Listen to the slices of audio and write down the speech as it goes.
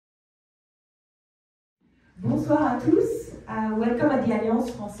Bonsoir à tous. Welcome at the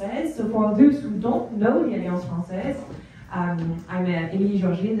Alliance Française. So for those who don't know the Alliance Française, I'm Émilie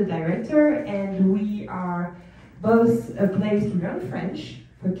Georgier, the director, and we are both a place to learn French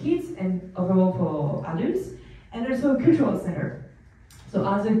for kids and overall for adults, and also a cultural center. So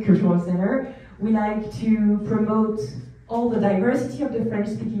as a cultural center, we like to promote all the diversity of the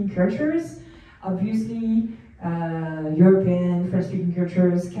French-speaking cultures, obviously European French-speaking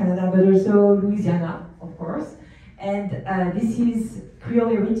cultures, Canada, but also Louisiana, of course. And this is Creole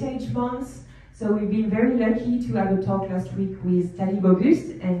Heritage Month, so we've been very lucky to have a talk last week with Talib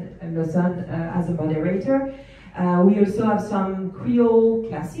Auguste and Lawson as a moderator. We also have some Creole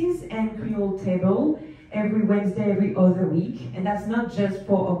classes and Creole table every Wednesday, every other week, and that's not just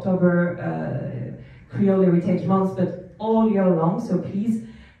for October Creole Heritage Month, but all year long, so please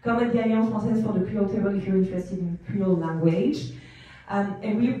come at the Alliance Française for the Creole table if you're interested in Creole language.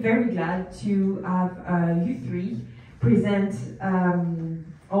 And we're very glad to have you three present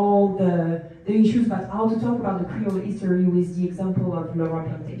all the issues about how to talk about the Creole history with the example of Laura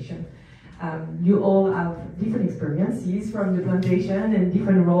Plantation. You all have different experiences from the plantation and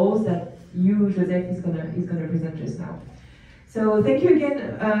different roles that you, Joseph, is gonna present just now. So thank you again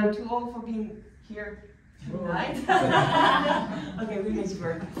to all for being here tonight. Okay, we'll make it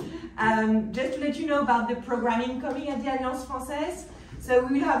work. Just to let you know about the programming coming at the Alliance Française. So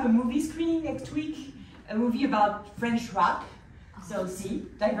we will have a movie screening next week, a movie about French rap. So see,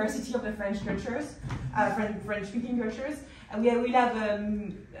 diversity of the French cultures, French-speaking cultures. And we will have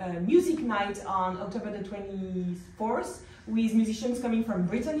a music night on October the 24th with musicians coming from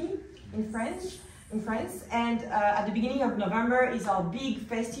Brittany in France. And at the beginning of November is our big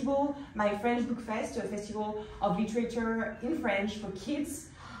festival, My French Book Fest, a festival of literature in French for kids.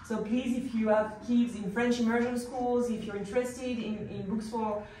 So please, if you have kids in French immersion schools, if you're interested in books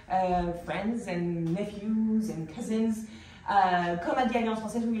for friends and nephews and cousins, come at the Alliance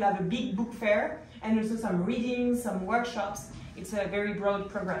Française. We will have a big book fair and also some readings, some workshops. It's a very broad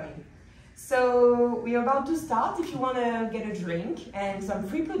programming. So we are about to start. If you want to get a drink and some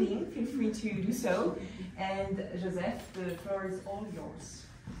free pudding, feel free to do so. And Joseph, the floor is all yours.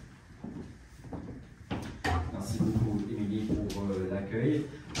 Merci beaucoup, Émilie, pour l'accueil.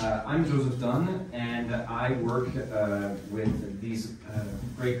 I'm Joseph Dunn, and I work with these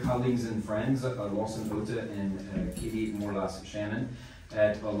great colleagues and friends, Lawson Ota and Katy Morlas Shannon,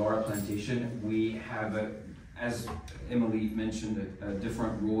 at Laura Plantation. We have as Emily mentioned,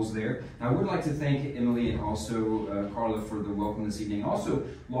 different roles there. And I would like to thank Emily and also Carla for the welcome this evening. Also,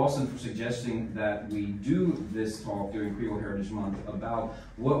 Lawson for suggesting that we do this talk during Creole Heritage Month about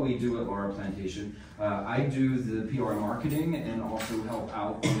what we do at Laura Plantation. I do the PR marketing and also help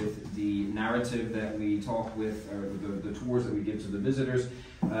out with the narrative that we talk with, or the tours that we give to the visitors.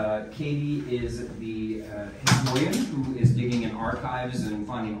 Katy is the historian who is digging in archives and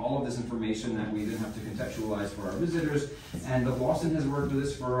finding all of this information that we then have to contextualize for our visitors. And Lawson has worked with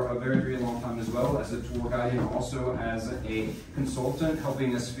us for a very, very long time as well as a tour guide and also as a consultant,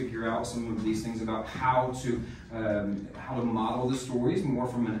 helping us figure out some of these things about how to model the stories more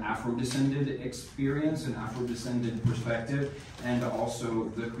from an Afro-descended experience, an Afro-descended perspective, and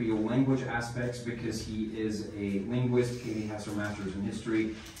also the Creole language aspects, because he is a linguist. Katy has her master's in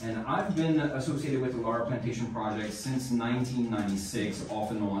history, and I've been associated with the Laura Plantation project since 1996,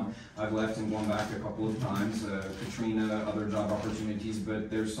 off and on. I've left and gone back a couple of times, Katrina, other job opportunities, but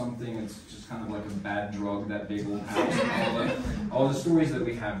there's something, it's just kind of like a bad drug, that big old house, all the stories that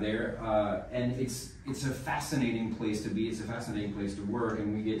we have there, and it's a fascinating place to be, it's a fascinating place to work,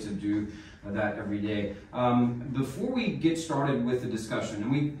 and we get to do that every day. Before we get started with the discussion,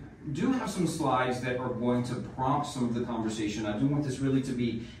 and we do have some slides that are going to prompt some of the conversation. I do want this really to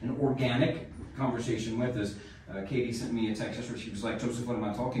be an organic conversation with us. Katy sent me a text yesterday. She was like, "Joseph, what am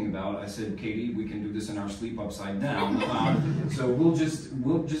I talking about?" I said, "Katy, we can do this in our sleep upside down." So we'll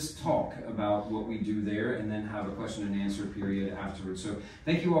just talk about what we do there, and then have a question and answer period afterwards. So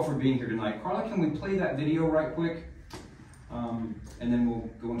thank you all for being here tonight. Carla, can we play that video right quick, and then we'll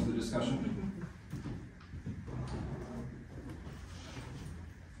go into the discussion.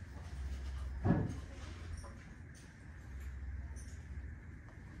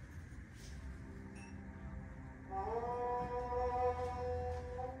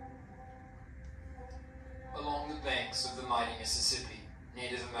 Of the mighty Mississippi,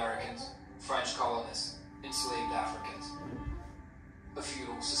 Native Americans, French colonists, enslaved Africans. A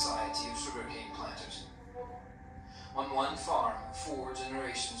feudal society of sugarcane planters. On one farm, 4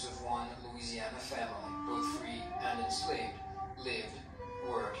 generations of one Louisiana family, both free and enslaved, lived,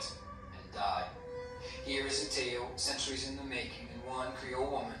 worked, and died. Here is a tale, centuries in the making, and one Creole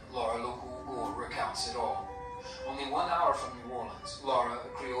woman, Laura Plantation, recounts it all.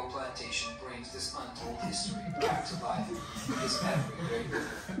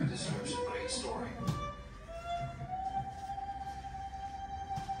 deserves a great story.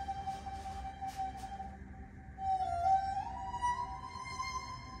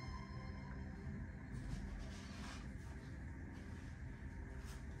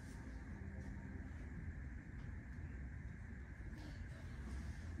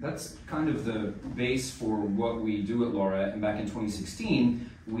 That's kind of the base for what we do at Laura, and back in 2016,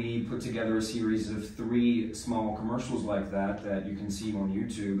 we put together a series of 3 small commercials like that you can see on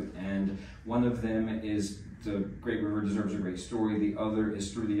YouTube, and one of them is The Great River Deserves a Great Story, the other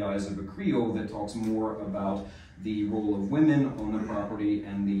is Through the Eyes of a Creole, that talks more about the role of women on the property,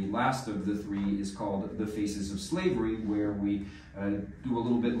 and the last of the 3 is called The Faces of Slavery, where we do a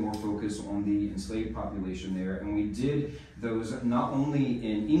little bit more focus on the enslaved population there. And we did those not only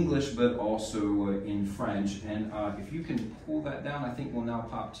in English, but also in French. And if you can pull that down, I think we'll now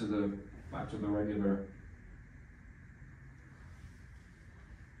pop to the back to the regular.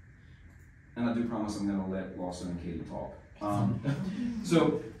 And I do promise I'm going to let Lawson and Katy talk.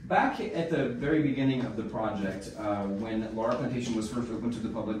 So back at the very beginning of the project, when Laura Plantation was first opened to the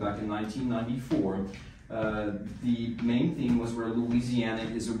public back in 1994, the main theme was where Louisiana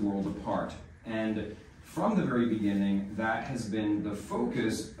is a world apart. And from the very beginning, that has been the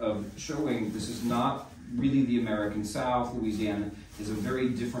focus of showing this is not really the American South. Louisiana is a very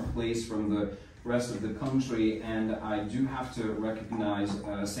different place from the rest of the country, and I do have to recognize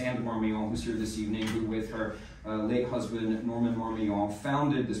Sandra Marmillon, who's here this evening, who with her late husband Norman Marmillon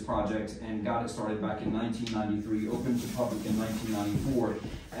founded this project and got it started back in 1993, opened to public in 1994,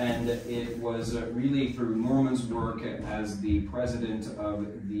 and it was really through Norman's work as the president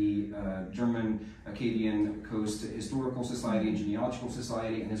of the German Acadian Coast Historical Society and Genealogical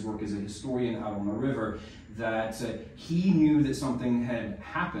Society, and his work as a historian out on the river, that he knew that something had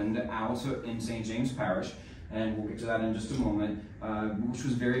happened out in St. James Parish, and we'll get to that in just a moment, which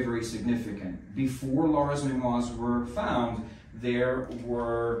was very, very significant. Before Laura's memoirs were found, there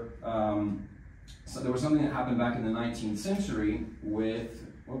was something that happened back in the 19th century with,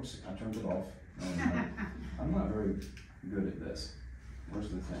 whoops, I turned it off. I'm not very good at this. Where's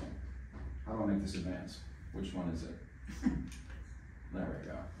the thing? How do I make this advance? Which one is it? There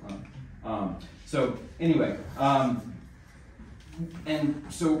we go. So anyway, and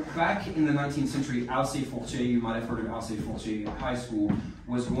so back in the 19th century, Alcée Fortier, you might have heard of Alcée Fortier High School,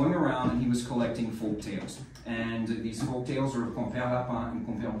 was going around and he was collecting folk tales. And these folk tales are Compère Lapin and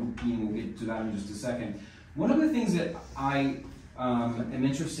Compère Lupin. We'll get to that in just a second. One of the things that I am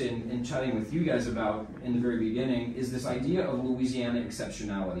interested in chatting with you guys about in the very beginning is this idea of Louisiana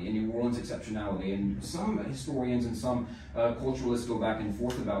exceptionality and New Orleans exceptionality. And some historians and some culturalists go back and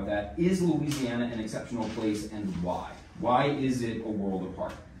forth about that. Is Louisiana an exceptional place, and why? Why is it a world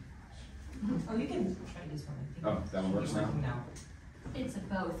apart? Oh, you can try this one. I think. Oh, that one works now? It's a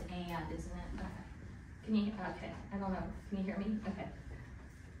both and, isn't it? Okay. Can you, okay, I don't know. Can you hear me?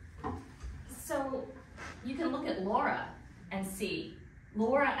 Okay. So you can look at Laura and see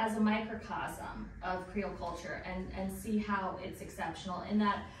Laura as a microcosm of Creole culture and see how it's exceptional in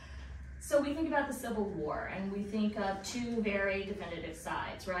that. So we think about the Civil War and we think of 2 very definitive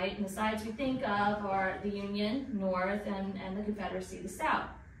sides, right? And the sides we think of are the Union, North, and the Confederacy, the South.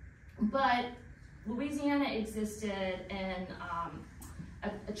 But Louisiana existed in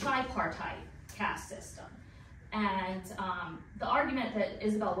a tripartite caste system. And the argument that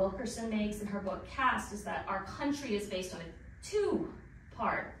Isabel Wilkerson makes in her book Caste is that our country is based on a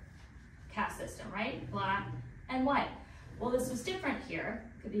 2-part caste system, right? Black and white. Well, this was different here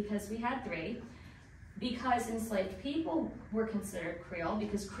because we had 3. Because enslaved people were considered Creole,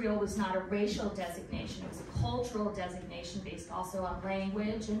 because Creole was not a racial designation, it was a cultural designation based also on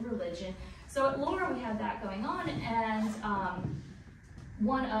language and religion. So at Laura we had that going on, and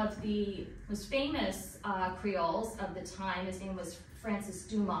one of the most famous Creoles of the time, his name was Francis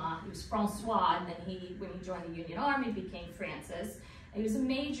Dumas. He was Francois, and then when he joined the Union Army, became Francis. He was a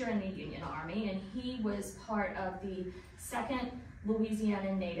major in the Union Army, and he was part of the 2nd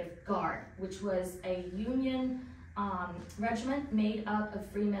Louisiana Native Guard, which was a Union regiment made up of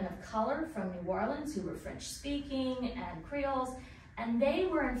free men of color from New Orleans who were French-speaking and Creoles, and they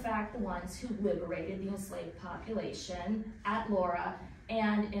were in fact the ones who liberated the enslaved population at Laura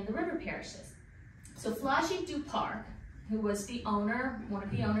and in the river parishes. So Flagy Duparc, who was the owner, one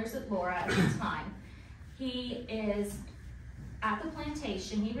of the owners at Laura at the time, he is at the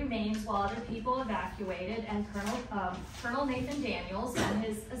plantation. He remains while other people evacuated, and Colonel Nathan Daniels and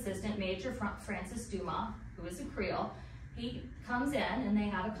his assistant, Major Francis Dumas, who is a Creole, he comes in and they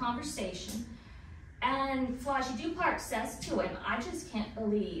have a conversation. And Flagy Duparc says to him, "I just can't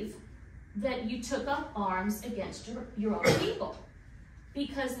believe that you took up arms against your own people."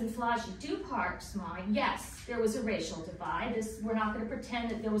 because in Flagey du Parc's mind, yes, there was a racial divide. We're not going to pretend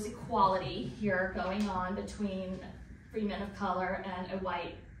that there was equality here going on between free men of color and a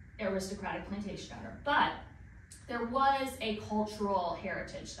white aristocratic plantation owner, but there was a cultural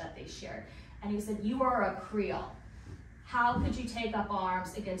heritage that they shared. And he said, you are a Creole. How could you take up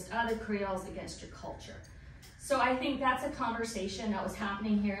arms against other Creoles, against your culture? So I think that's a conversation that was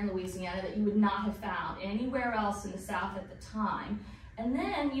happening here in Louisiana that you would not have found anywhere else in the South at the time. And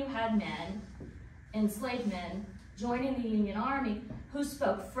then you had men, enslaved men, joining the Union Army who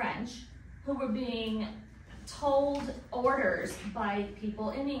spoke French, who were being told orders by people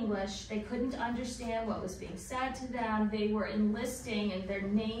in English. They couldn't understand what was being said to them. They were enlisting and their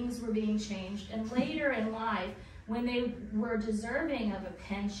names were being changed. And later in life, when they were deserving of a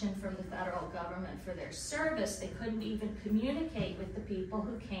pension from the federal government for their service, they couldn't even communicate with the people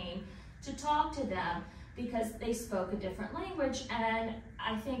who came to talk to them because they spoke a different language. And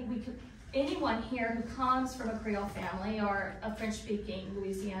I think anyone here who comes from a Creole family or a French-speaking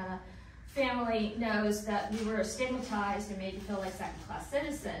Louisiana family knows that we were stigmatized and made to feel like second-class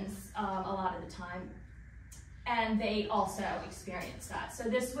citizens a lot of the time, and they also experienced that. So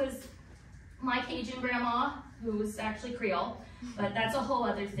this was my Cajun grandma, who was actually Creole, but that's a whole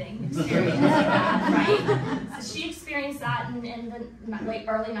other thing, experiencing that, right? So she experienced that in the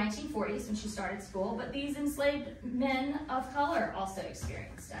early 1940s when she started school, but these enslaved men of color also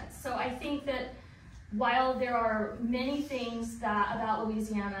experienced it. So I think that while there are many things about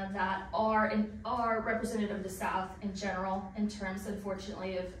Louisiana that are representative of the South in general, in terms,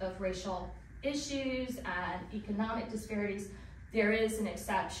 unfortunately, of racial issues and economic disparities, there is an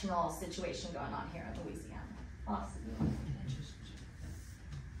exceptional situation going on here in Louisiana. Lawson, you want to finish?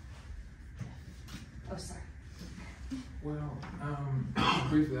 Oh, sorry. Well,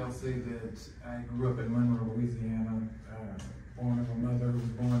 briefly I'll say that I grew up in Monroe, Louisiana, born of a mother who was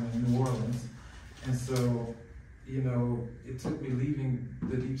born in New Orleans. And so, you know, it took me leaving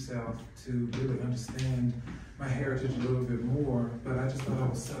the Deep South to really understand my heritage a little bit more, but I just thought I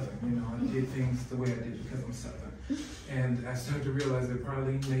was Southern, you know. I did things the way I did because I'm Southern. And I started to realize that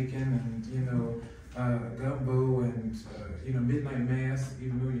praline making and, you know, gumbo and, you know, midnight mass,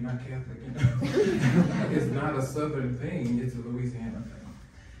 even though you're not Catholic, you know, it's not a Southern thing, it's a Louisiana thing.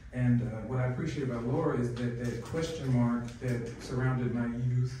 And what I appreciate about Laura is that question mark that surrounded my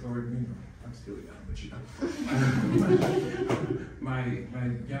youth, or, you know, I'm still young, but you know, my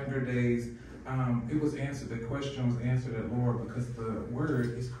younger days, it was answered, the question was answered at Laura because the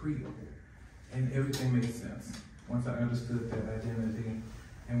word is Creole, and everything made sense once I understood that identity,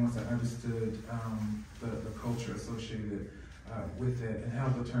 and once I understood the culture associated with that, and how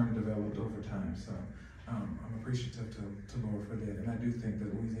the term developed over time. So I'm appreciative to Laura for that, and I do think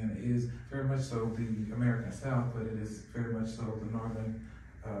that Louisiana is very much so the American South, but it is very much so the northern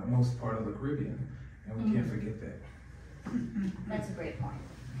most part of the Caribbean, and we can't forget that. That's a great point.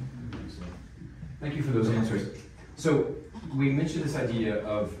 Thank you for those answers. So we mentioned this idea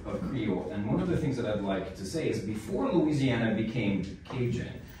of Creole, and one of the things that I'd like to say is before Louisiana became Cajun,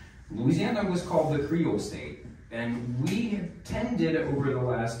 Louisiana was called the Creole state, and we have tended over the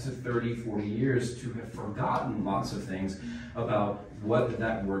last 30, 40 years to have forgotten lots of things about what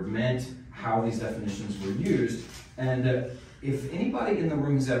that word meant, how these definitions were used, and if anybody in the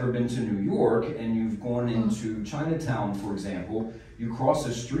room has ever been to New York and you've gone into Chinatown, for example, you cross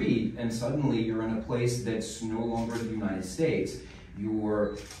a street and suddenly you're in a place that's no longer the United States.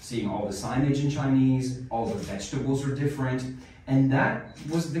 You're seeing all the signage in Chinese, all the vegetables are different, and that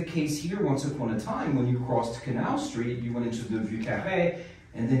was the case here once upon a time. When you crossed Canal Street, you went into the Vieux Carré,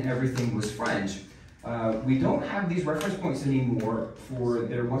 and then everything was French. We don't have these reference points anymore for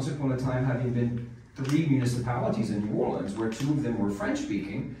there once upon a time having been 3 municipalities in New Orleans, where 2 of them were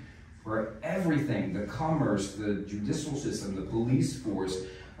French-speaking, where everything, the commerce, the judicial system, the police force,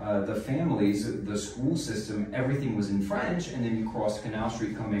 the families, the school system, everything was in French, and then you crossed Canal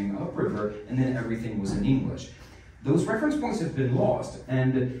Street coming upriver, and then everything was in English. Those reference points have been lost,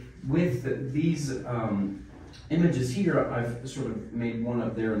 and with these images here, I've sort of made one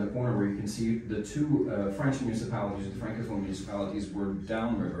up there in the corner where you can see the 2 French municipalities, the Francophone municipalities, were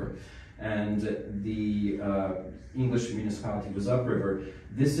downriver, and the English municipality was upriver.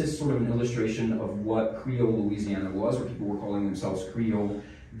 This is sort of an illustration of what Creole Louisiana was, where people were calling themselves Creole.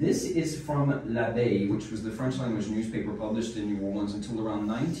 This is from L'Abeille, which was the French language newspaper published in New Orleans until around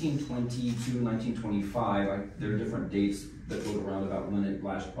 1922, 1925. There are different dates that float around about when it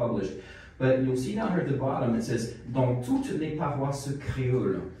last published. But you'll see down here at the bottom, it says, dans toutes les paroisses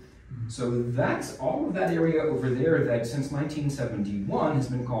créoles. So that's all of that area over there that since 1971 has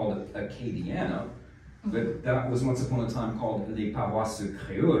been called Acadiana. But that was once upon a time called les paroisses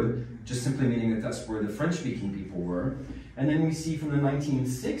créoles, just simply meaning that that's where the French-speaking people were. And then we see from the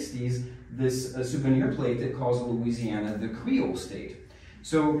 1960s this souvenir plate that calls Louisiana the Creole state.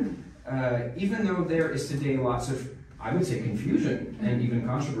 So even though there is today lots of, I would say, confusion and even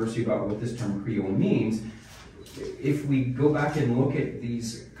controversy about what this term Creole means, if we go back and look at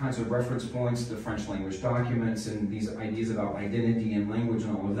these kinds of reference points, the French language documents, and these ideas about identity and language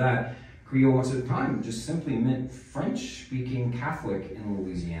and all of that, Creole once at a time just simply meant French-speaking Catholic in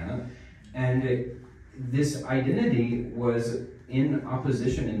Louisiana. And this identity was in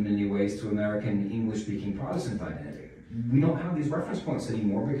opposition in many ways to American English-speaking Protestant identity. We don't have these reference points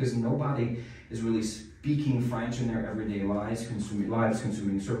anymore because nobody is really speaking French in their everyday lives,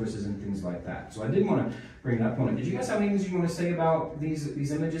 consuming services and things like that. So I did want to bring that point up. Did you guys have anything you want to say about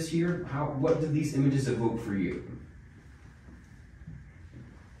these images here? What did these images evoke for you?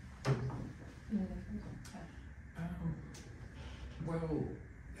 Well,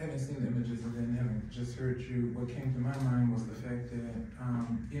 having seen the images and then having just heard you, what came to my mind was the fact that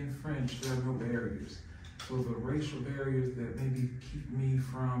in French there are no barriers. So the racial barriers that maybe keep me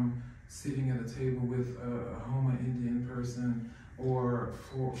from sitting at a table with a Houma Indian person or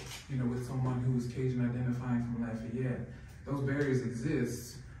with someone who's Cajun identifying from Lafayette, those barriers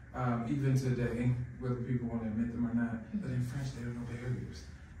exist even today, whether people want to admit them or not. But in French there are no barriers.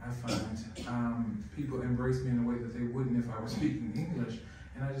 I find people embrace me in a way that they wouldn't if I were speaking English.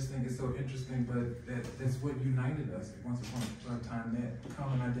 And I just think it's so interesting, but that's what united us. Once upon a time, that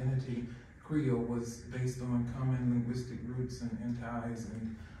common identity, Creole, was based on common linguistic roots and ties,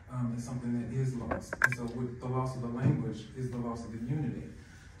 and it's something that is lost. And so with the loss of the language is the loss of the unity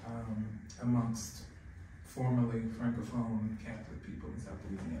amongst formerly Francophone Catholic people in South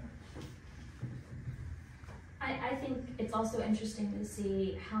Louisiana. I think it's also interesting to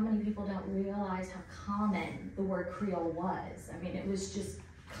see how many people don't realize how common the word Creole was. I mean, it was just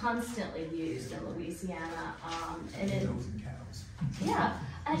constantly used in Louisiana. It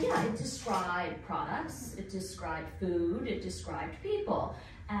described products, it described food, it described people.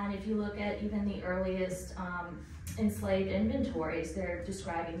 And if you look at even the earliest enslaved inventories, they're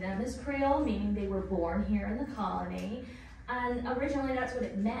describing them as Creole, meaning they were born here in the colony. And originally that's what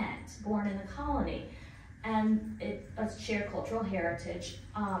it meant, born in the colony. And it's shared cultural heritage.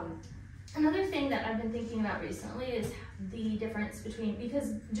 Another thing that I've been thinking about recently is the difference between,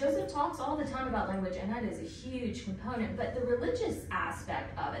 because Joseph talks all the time about language, and that is a huge component, but the religious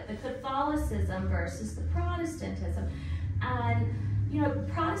aspect of it, the Catholicism versus the Protestantism. And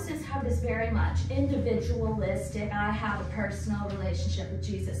Protestants have this very much individualistic, I have a personal relationship with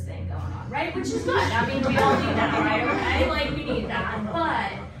Jesus thing going on, right? Which is good. I mean, we all need that, right? Okay? Like, we need that.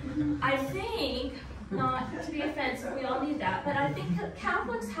 But I think, not to be offensive, we all need that, but I think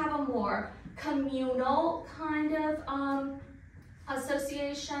Catholics have a more communal kind of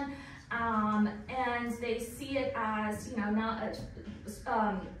association, and they see it as,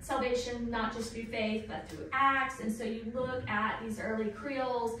 salvation not just through faith, but through acts. And so you look at these early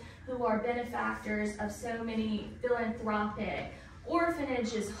Creoles who are benefactors of so many philanthropic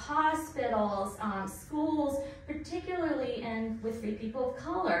orphanages, hospitals, schools, particularly with free people of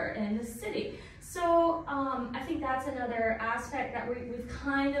color in the city. So I think that's another aspect that we've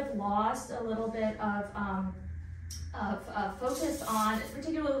kind of lost a little bit of focus on,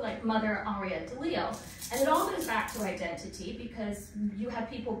 particularly like Mother Henriette de Lille. And it all goes back to identity, because you have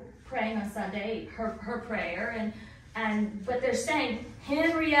people praying on Sunday, her prayer, but they're saying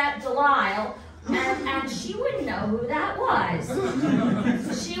Henriette de Lille, and she wouldn't know who that was.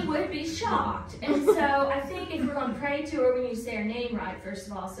 She would be shocked. And so I think if we're going to pray to her, we need to say her name right, first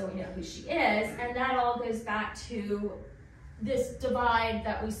of all, so we know who she is. And that all goes back to this divide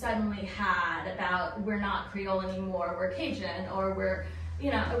that we suddenly had about we're not Creole anymore, we're Cajun, or we're,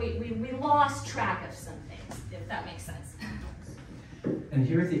 we lost track of some things, if that makes sense. And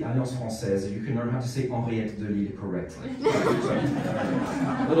here at the Alliance Française, you can learn how to say Henriette de Lille correctly.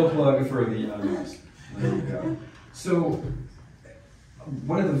 Little plug for the Alliance. There you go. So,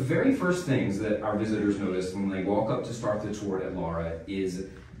 one of the very first things that our visitors notice when they walk up to start the tour at Laura is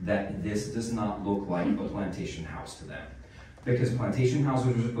that this does not look like a plantation house to them. Because plantation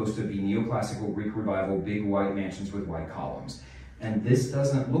houses are supposed to be neoclassical Greek revival, big white mansions with white columns. And this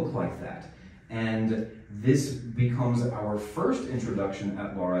doesn't look like that. And this becomes our first introduction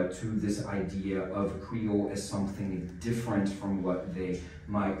at Laura to this idea of Creole as something different from what they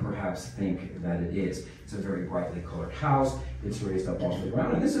might perhaps think that it is. It's a very brightly colored house, it's raised up off the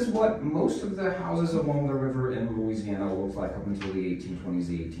ground, and this is what most of the houses along the river in Louisiana looked like up until the 1820s,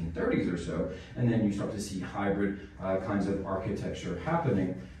 the 1830s or so, and then you start to see hybrid kinds of architecture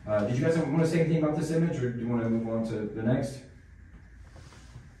happening. Did you guys want to say anything about this image, or do you want to move on to the next?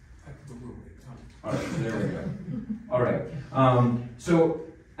 All right, there we go. All right. So,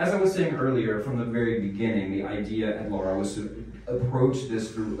 as I was saying earlier, from the very beginning, the idea at Laura was to approach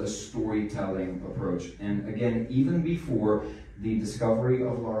this through a storytelling approach. And again, even before the discovery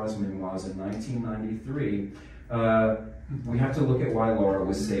of Laura's memoirs in 1993, we have to look at why Laura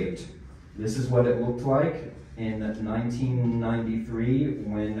was saved. This is what it looked like in 1993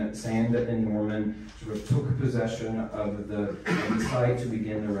 when Sand and Norman sort of took possession of the site to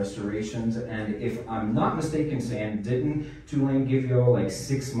begin the restorations. And if I'm not mistaken, Sand, didn't Tulane give you all like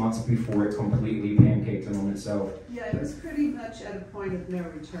 6 months before it completely pancaked on itself? Yeah, it was pretty much at a point of no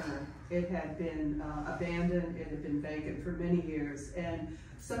return. It had been abandoned, it had been vacant for many years, and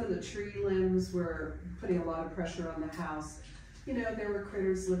some of the tree limbs were putting a lot of pressure on the house. You know, there were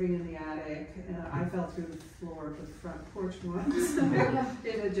critters living in the attic, and I fell through the floor of the front porch once.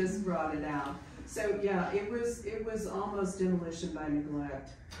 It had just rotted out. So yeah, it was almost demolition by neglect.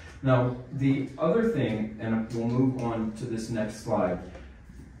 Now, the other thing, and we'll move on to this next slide,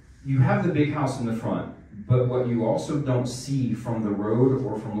 you have the big house in the front, but what you also don't see from the road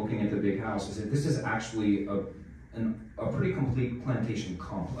or from looking at the big house is that this is actually a pretty complete plantation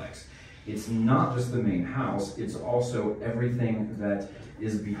complex. It's not just the main house, it's also everything that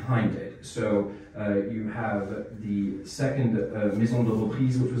is behind it. So you have the second Maison de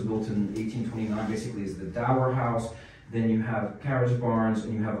Reprise, which was built in 1829, basically is the dower house. Then you have carriage barns,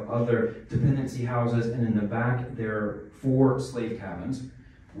 and you have other dependency houses, and in the back there are 4 slave cabins,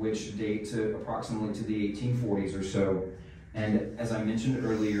 which date to approximately to the 1840s or so. And as I mentioned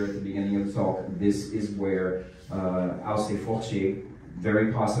earlier at the beginning of the talk, this is where Alcé Fortier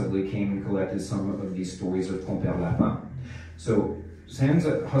very possibly came and collected some of these stories of Compère Lapin. So Sand's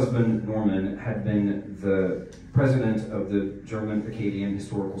husband, Norman, had been the president of the German Acadian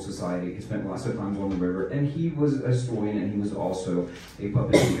Historical Society. He spent lots of times on the river, and he was a historian, and he was also a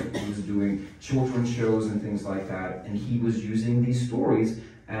puppeteer. He was doing children's shows and things like that, and he was using these stories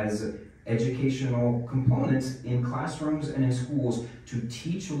as educational components in classrooms and in schools to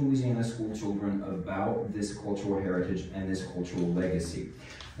teach Louisiana school children about this cultural heritage and this cultural legacy.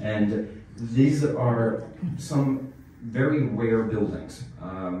 And these are some very rare buildings.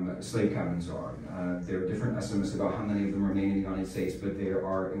 Slave cabins are. There are different estimates about how many of them remain in the United States, but there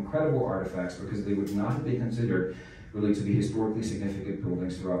are incredible artifacts because they would not have been considered really to be historically significant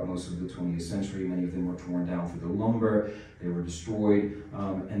buildings throughout most of the 20th century. Many of them were torn down for the lumber, they were destroyed,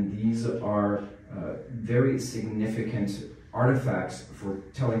 and these are very significant artifacts for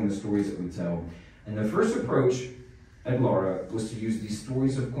telling the stories that we tell. And the first approach at Laura was to use these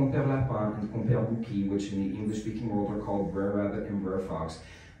stories of Compère Lapin and Compère Bouquet, which in the English-speaking world are called Brer Rabbit and Brer Fox,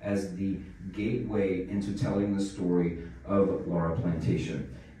 as the gateway into telling the story of Laura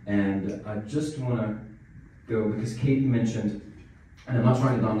Plantation. And I just want to go, because Katy mentioned, and I'm not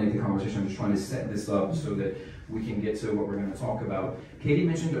trying to dominate the conversation, I'm just trying to set this up so that we can get to what we're going to talk about. Katy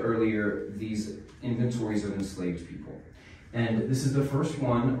mentioned earlier these inventories of enslaved people. And this is the first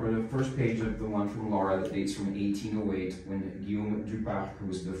one, or the first page of the one from Laura that dates from 1808 when Guillaume Duparc, who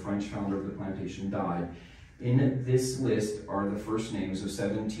was the French founder of the plantation, died. In this list are the first names of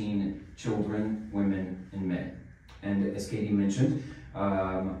 17 children, women, and men. And as Katy mentioned,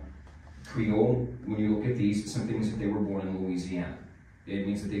 Creole, when you look at these, something means that they were born in Louisiana. It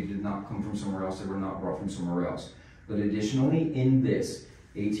means that they did not come from somewhere else, they were not brought from somewhere else. But additionally, in this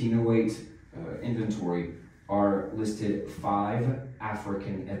 1808 inventory are listed 5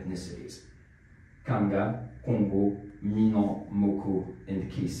 African ethnicities: Kanga, Congo, Minan, Moko, and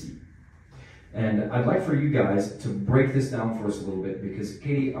Kesi. And I'd like for you guys to break this down for us a little bit, because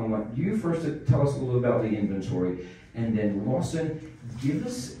Katy, I want you first to tell us a little about the inventory, and then Lawson, give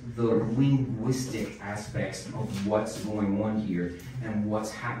us the linguistic aspects of what's going on here and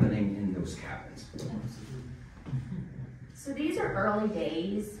what's happening in those cabins. So these are early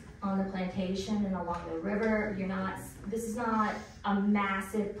days on the plantation and along the river. This is not a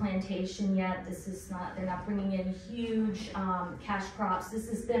massive plantation yet. They're not bringing in huge cash crops. This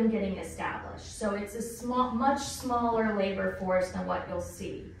is them getting established. So it's a much smaller labor force than what you'll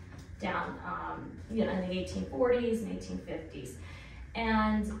see down, in the 1840s and 1850s.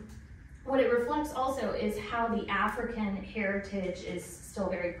 And what it reflects also is how the African heritage is still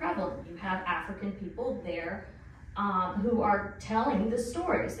very prevalent. You have African people there who are telling the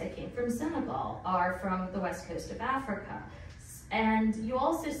stories. They came from Senegal, are from the west coast of Africa. And you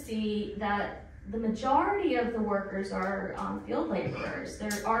also see that the majority of the workers are field laborers.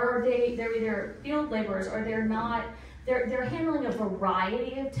 They're either field laborers or they're not. They're handling a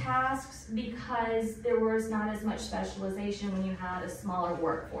variety of tasks because there was not as much specialization when you had a smaller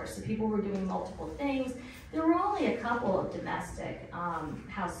workforce. So people were doing multiple things. There were only a couple of domestic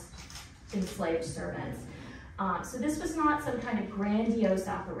house enslaved servants. So this was not some kind of grandiose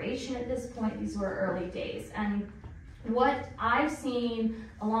operation at this point. These were early days. And what I've seen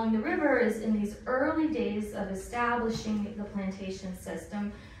along the river is in these early days of establishing the plantation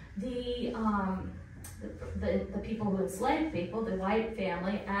system, the people who enslaved people, the white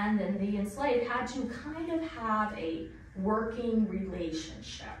family, and then the enslaved had to kind of have a working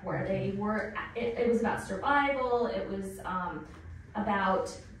relationship where they were, it was about survival, it was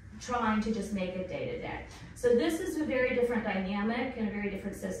about trying to just make it day to day. So this is a very different dynamic and a very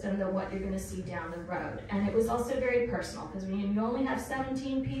different system than what you're going to see down the road. And it was also very personal because when you only have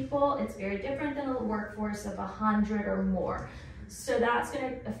 17 people, it's very different than a workforce of 100 or more. So that's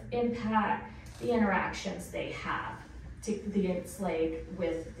going to impact the interactions they have, to the enslaved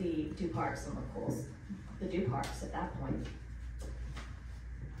with the Duparcs and LaCoules, the Duparcs at that point.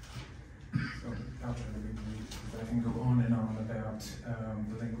 So I'll try to be brief because I can go on and on about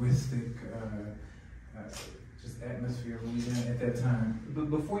the linguistic just atmosphere of Louisiana at that time. But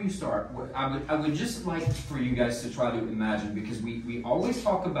before you start, I would just like for you guys to try to imagine, because we always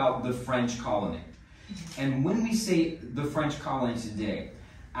talk about the French colony. And when we say the French colony today,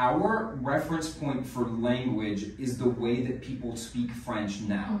 our reference point for language is the way that people speak French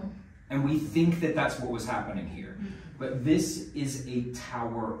now. And we think that that's what was happening here. But this is a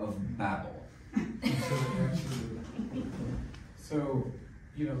Tower of Babel. So,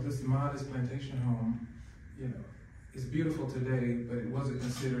 you know, this modest plantation home, you know, it's beautiful today, but it wasn't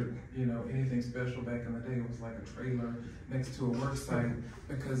considered, you know, anything special back in the day. It was like a trailer next to a work site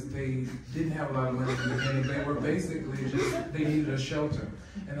because they didn't have a lot of money in the beginning. They were basically just, they needed a shelter.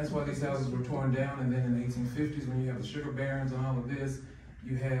 And that's why these houses were torn down. And then in the 1850s, when you have the sugar barons and all of this,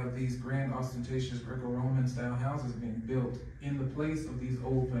 you have these grand, ostentatious Greco-Roman style houses being built in the place of these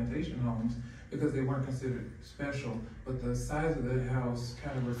old plantation homes because they weren't considered special. But the size of the house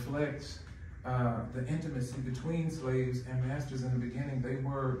kind of reflects the intimacy between slaves and masters in the beginning. They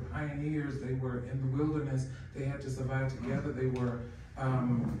were pioneers, they were in the wilderness, they had to survive together, they were,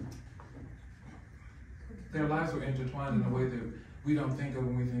 their lives were intertwined in a way that we don't think of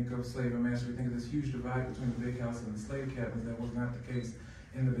when we think of slave and master. We think of this huge divide between the big house and the slave cabins. That was not the case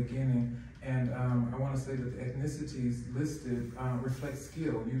in the beginning. And I want to say that the ethnicities listed reflect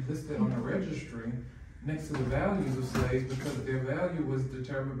skill. You listed on a registry next to the values of slaves because their value was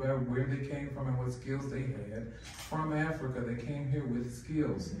determined by where they came from and what skills they had. From Africa, they came here with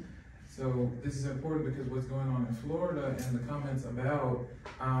skills. So this is important because what's going on in Florida and the comments about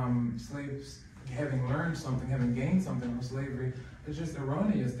slaves having learned something, having gained something from slavery, is just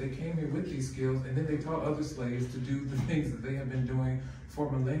erroneous. They came here with these skills and then they taught other slaves to do the things that they have been doing for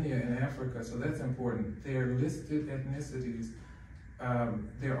millennia in Africa. So that's important. They are listed ethnicities.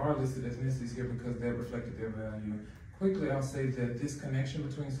 There are listed ethnicities here because they reflected their value. Quickly, I'll say that this connection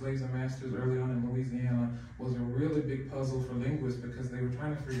between slaves and masters early on in Louisiana was a really big puzzle for linguists because they were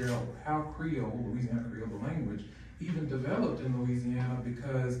trying to figure out how Creole, Louisiana Creole, the language, even developed in Louisiana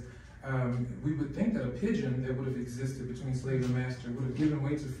because we would think that a pidgin that would have existed between slave and master would have given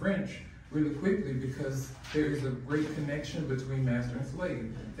way to French really quickly because there is a great connection between master and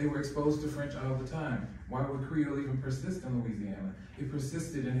slave. They were exposed to French all the time. Why would Creole even persist in Louisiana? It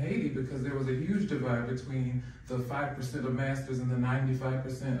persisted in Haiti because there was a huge divide between the 5% of masters and the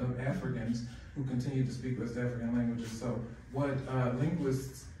 95% of Africans who continued to speak West African languages. So what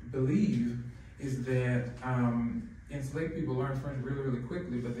linguists believe is that enslaved people learn French really, really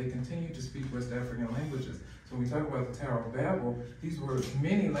quickly, but they continue to speak West African languages. So when we talk about the Tower of Babel, these were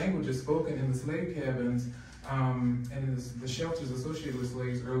many languages spoken in the slave cabins and in the shelters associated with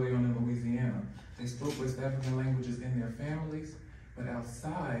slaves early on in Louisiana. They spoke West African languages in their families, but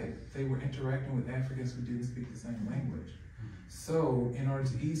outside, they were interacting with Africans who didn't speak the same language. So in order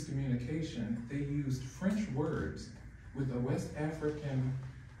to ease communication, they used French words with a West African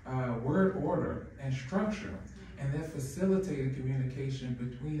word order and structure. And that facilitated communication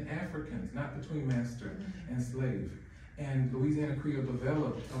between Africans, not between master and slave. And Louisiana Creole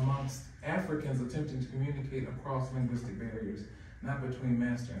developed amongst Africans attempting to communicate across linguistic barriers, not between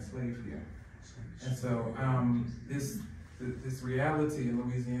master and slave here. And so this reality in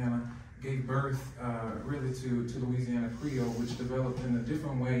Louisiana gave birth really to Louisiana Creole, which developed in a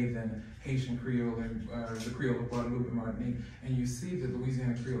different way than Haitian Creole and the Creole of Guadeloupe and Martinique. And you see that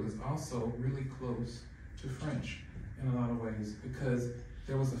Louisiana Creole is also really close to French in a lot of ways, because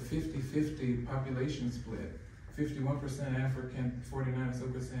there was a 50-50 population split. 51% African, 49 or so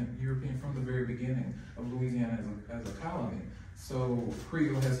percent European from the very beginning of Louisiana as a colony. So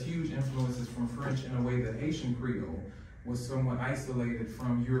Creole has huge influences from French in a way that Haitian Creole was somewhat isolated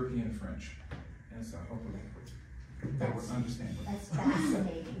from European French. And so hopefully that was understandable. That's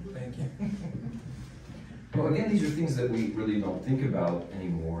fascinating. Thank you. Well, again, these are things that we really don't think about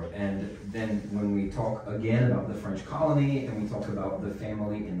anymore. And then when we talk again about the French colony and we talk about the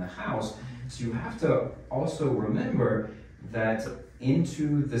family in the house, so you have to also remember that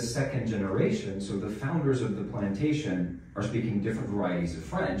into the second generation, so the founders of the plantation are speaking different varieties of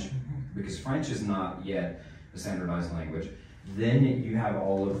French, because French is not yet a standardized language. Then you have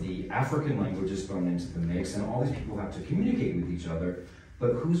all of the African languages thrown into the mix, and all these people have to communicate with each other.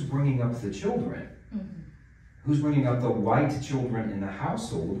 But who's bringing up the children? Who's bringing up the white children in the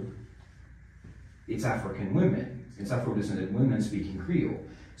household? It's African women. It's Afro-descended women speaking Creole.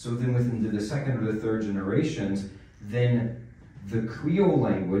 So then within the second or the third generations, then the Creole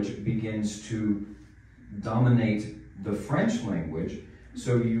language begins to dominate the French language.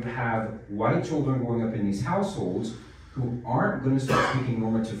 So you have white children growing up in these households who aren't going to start speaking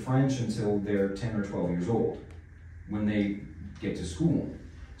normative French until they're 10 or 12 years old, when they get to school.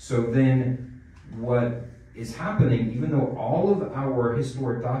 So then what is happening, even though all of our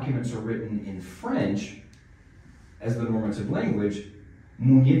historic documents are written in French as the normative language,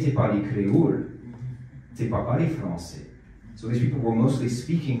 Mounier t'es parlé créole, t'es pas parlé français. So these people were mostly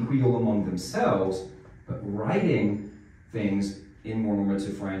speaking Creole among themselves, but writing things in more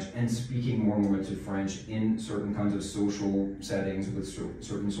normative French and speaking more normative French in certain kinds of social settings with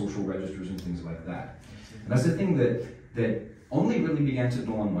certain social registers and things like that. And that's the thing that only really began to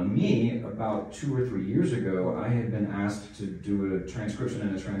dawn on me about 2 or 3 years ago. I had been asked to do a transcription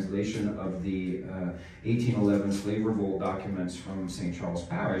and a translation of the 1811 slave revolt documents from St. Charles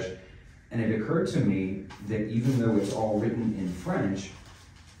Parish, and it occurred to me that even though it's all written in French,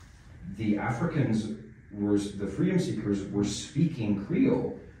 the Africans, the freedom seekers, were speaking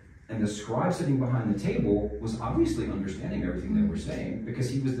Creole, and the scribe sitting behind the table was obviously understanding everything they were saying, because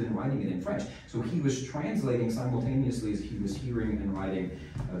he was then writing it in French. So he was translating simultaneously as he was hearing and writing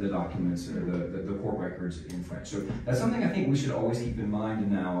the documents, the court records in French. So that's something I think we should always keep in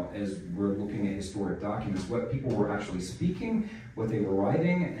mind now as we're looking at historic documents, what people were actually speaking, what they were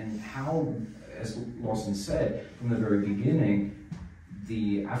writing, and how, as Lawson said, from the very beginning,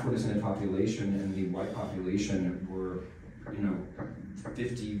 the Afro-descended population and the white population were,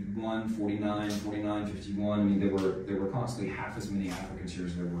 51, 49, 49, 51. I mean, there were constantly half as many Africans here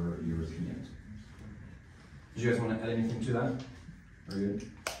as there were Europeans. Did you guys want to add anything to that? Very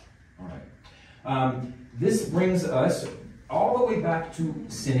good. All right. This brings us all the way back to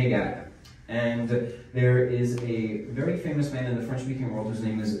Senegal. And there is a very famous man in the French-speaking world whose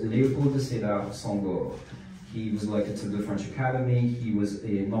name is Léopold de Sédar Senghor. He was elected to the French Academy. He was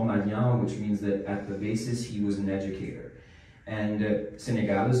a Normandien, which means that at the basis he was an educator. And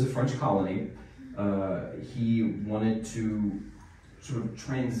Senegal is a French colony. He wanted to sort of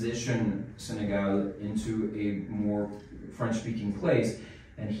transition Senegal into a more French-speaking place.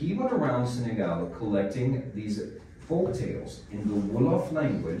 And he went around Senegal collecting these folk tales in the Wolof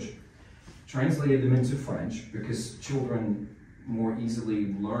language, translated them into French, because children more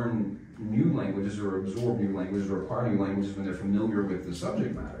easily learn new languages or absorb new languages or acquire new languages when they're familiar with the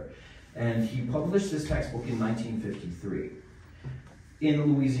subject matter. And he published this textbook in 1953.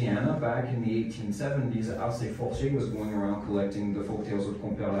 In Louisiana, back in the 1870s, Alcé Fortier was going around collecting the folk tales of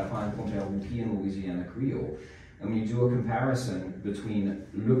Compère Lapin and Compère Loupi in Louisiana Creole. And when you do a comparison between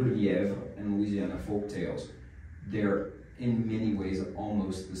Le Lièvre and Louisiana folk tales, they're in many ways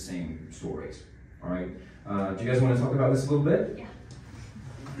almost the same stories. All right. Do you guys want to talk about this a little bit?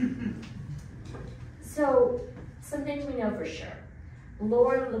 Yeah. So, some things we know for sure.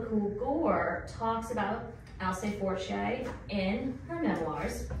 Laura Gore talks about Alcé Fortier in her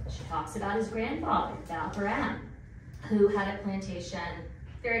memoirs. She talks about his grandfather, Valperrin, who had a plantation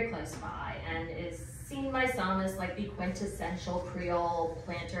very close by and is seen by some as like the quintessential Creole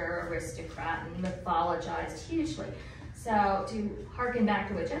planter aristocrat and mythologized hugely. So to harken back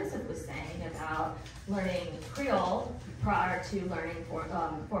to what Joseph was saying about learning Creole prior to learning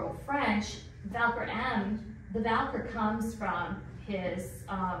formal French, Valperrin, the Valper comes from his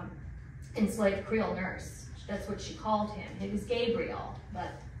enslaved Creole nurse. That's what she called him. It was Gabriel,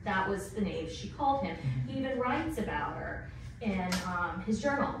 but that was the name she called him. He even writes about her his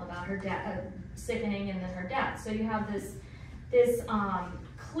journal about her sickening and then her death. So you have this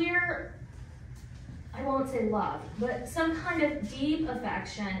clear, I won't say love, but some kind of deep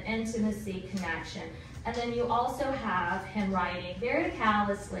affection, intimacy, connection. And then you also have him writing very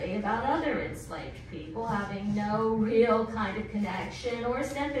callously about other enslaved people, having no real kind of connection or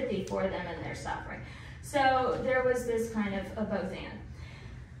sympathy for them and their suffering. So there was this kind of a both and.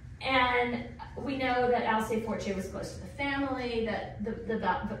 And we know that Alcée Fortier was close to the family, that the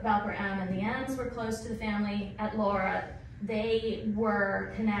Valper M and the M's were close to the family. At Laura, they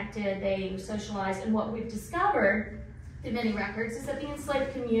were connected, they socialized, and what we've discovered in many records is that the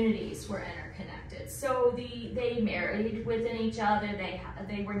enslaved communities were interconnected. So they married within each other,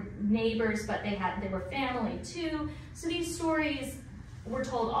 they were neighbors, but they were family too. So these stories were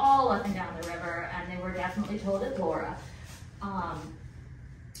told all up and down the river, and they were definitely told at Laura.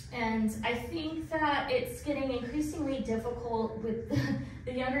 And I think that it's getting increasingly difficult with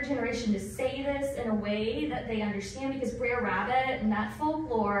the younger generation to say this in a way that they understand, because Brer Rabbit and that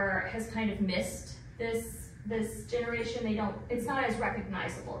folklore has kind of missed this generation. It's not as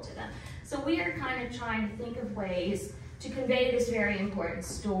recognizable to them. So we are kind of trying to think of ways to convey this very important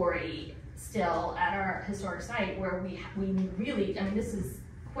story still at our historic site, where we really, I mean, this is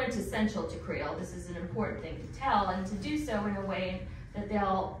quintessential to Creole. This is an important thing to tell, and to do so in a way that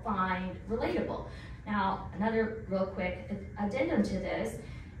they'll find relatable. Now, another real quick addendum to this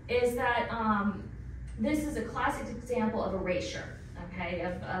is that this is a classic example of erasure, okay,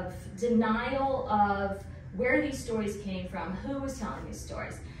 of denial of where these stories came from, who was telling these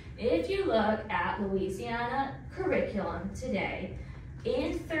stories. If you look at Louisiana curriculum today,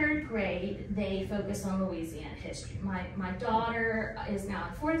 in 3rd grade, they focus on Louisiana history. My daughter is now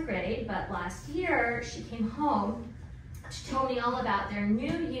in 4th grade, but last year she came home. She told me all about their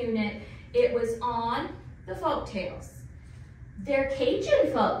new unit. It was on the folk tales. They're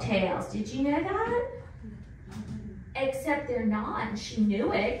Cajun folk tales. Did you know that? Except they're not, and she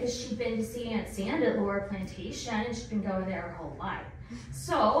knew it because she'd been to see Aunt Sand at Laura Plantation, and she'd been going there her whole life.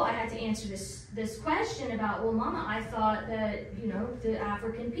 So I had to answer this question about, well, Mama, I thought that, you know, the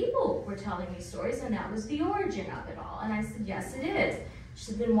African people were telling these stories, and that was the origin of it all. And I said, yes, it is. She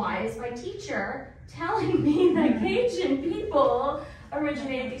said, then why is my teacher telling me that Cajun people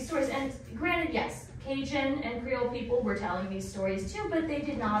originated these stories? And granted, yes, Cajun and Creole people were telling these stories too, but they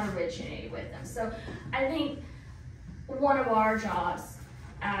did not originate with them. So I think one of our jobs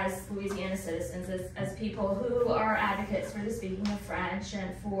as Louisiana citizens, as people who are advocates for the speaking of French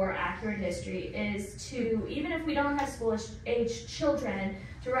and for accurate history, is to, even if we don't have school-age children,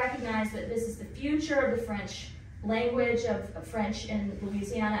 to recognize that this is the future of the French language, of French in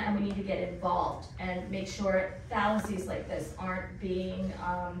Louisiana, and we need to get involved and make sure fallacies like this aren't being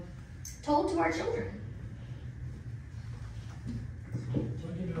told to our children. Well,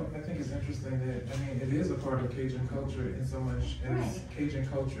 you know, I think it's interesting that, I mean, it is a part of Cajun culture in so much as Right. Cajun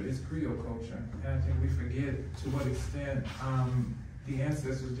culture is Creole culture. And I think we forget to what extent the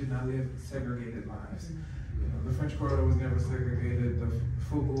ancestors did not live segregated lives. You know, the French Quarter was never segregated, the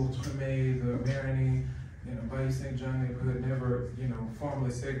Faubourg Tremé, the Marigny, you know, Bayou St. John neighborhood never, you know,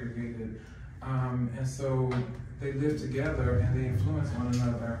 formally segregated. And so they lived together and they influenced one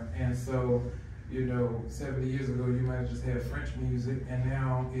another. And so, you know, 70 years ago, you might have just had French music, and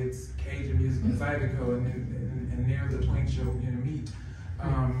now it's Cajun music and Zydeco, and near the Twain Show, you know, meet.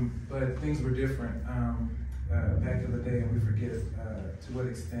 But things were different back in the day, and we forget to what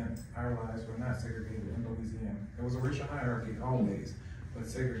extent our lives were not segregated in Louisiana. There was a racial hierarchy always, but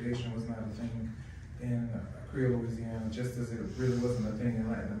segregation was not a thing in Creole Louisiana, just as it really wasn't a thing in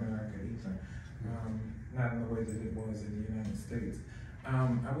Latin America either. Not in the way that it was in the United States.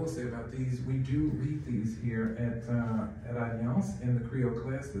 I will say about these, we do read these here at Alliance in the Creole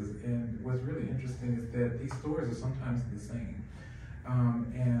classes, and what's really interesting is that these stories are sometimes the same.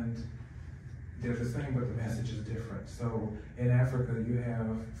 And they're the same, but the message is different. So in Africa, you have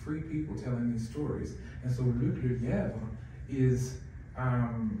free people telling these stories. And so Luc Le Lièvre is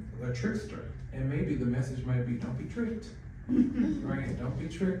a trickster. And maybe the message might be, don't be tricked, right? Don't be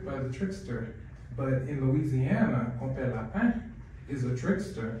tricked by the trickster. But in Louisiana, Compère Lapin is a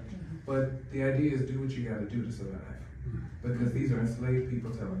trickster, but the idea is do what you gotta do to survive. Because these are enslaved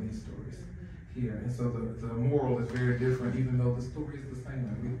people telling these stories here. And so the moral is very different, even though the story is the same.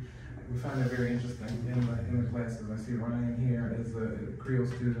 And we find that very interesting in the classes. I see Ryan here as a Creole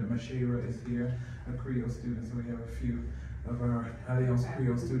student, Mashira is here, a Creole student, so we have a few of our Alliance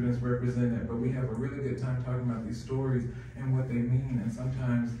Creole students represented, but we have a really good time talking about these stories and what they mean, and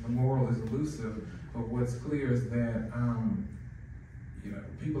sometimes the moral is elusive, but what's clear is that you know,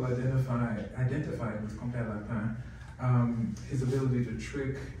 people identified with Compère Lapin his ability to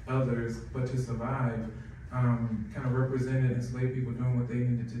trick others, but to survive, kind of represented enslaved people doing what they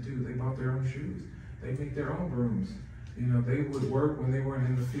needed to do. They bought their own shoes. They made their own brooms. You know, they would work when they weren't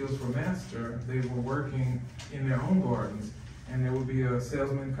in the fields for master. They were working in their own gardens. And there would be a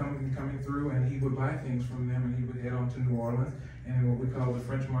salesman coming through, and he would buy things from them, and he would head on to New Orleans. And in what we call the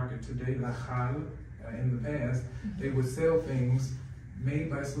French market today, La Halle, in the past, they would sell things made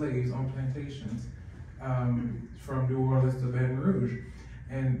by slaves on plantations from New Orleans to Baton Rouge.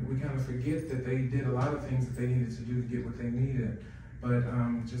 And we kind of forget that they did a lot of things that they needed to do to get what they needed. But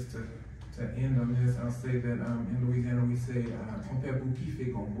just to end on this, I'll say that in Louisiana we say, ton père Bouki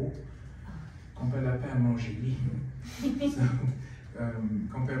fait gombo, ton père lapin mange lit. So,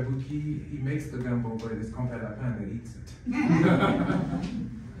 Compère Bouki, he makes the gumbo, but it's Compère Lapin that eats it.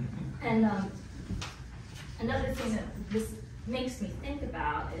 And another thing that this makes me think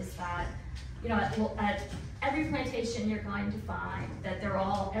about is that, you know, at every plantation you're going to find that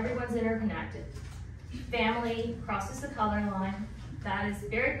everyone's interconnected. Family crosses the color line. That is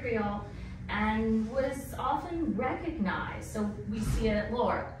very Creole and was often recognized. So we see it at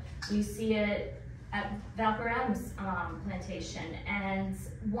Laura. We see it at Valparaiso's plantation. And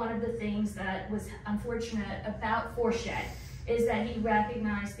one of the things that was unfortunate about Forchet is that he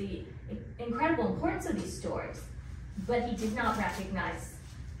recognized the incredible importance of these stories, but he did not recognize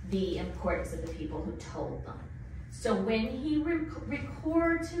the importance of the people who told them. So when he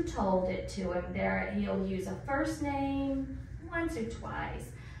records who told it to him, he'll use a first name once or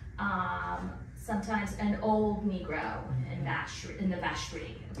twice, sometimes an old Negro in the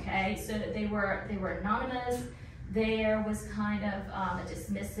Vacherie, okay? So they were anonymous. There was kind of a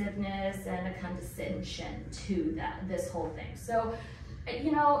dismissiveness and a condescension to this whole thing. So,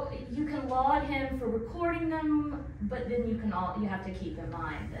 you know, you can laud him for recording them, but then you have to keep in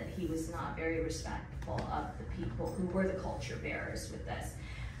mind that he was not very respectful of the people who were the culture bearers with this.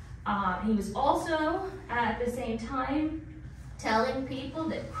 He was also, at the same time, telling people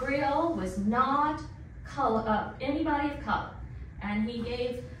that Creole was not anybody of color. And he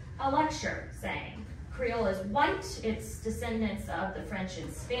gave a lecture saying, Creole is white, it's descendants of the French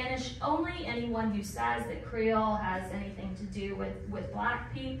and Spanish only. Anyone who says that Creole has anything to do with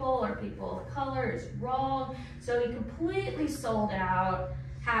black people or people of color is wrong. So he completely sold out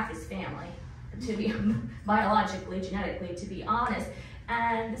half his family, to be biologically, genetically, to be honest.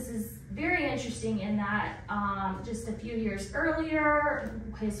 And this is very interesting in that just a few years earlier,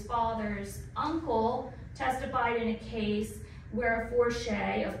 his father's uncle testified in a case where a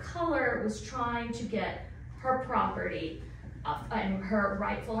Forchet of color was trying to get her property and her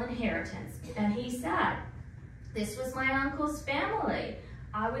rightful inheritance. And he said, this was my uncle's family.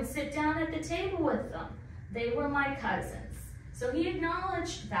 I would sit down at the table with them. They were my cousins. So he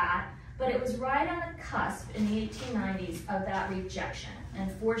acknowledged that, but it was right on the cusp in the 1890s of that rejection. And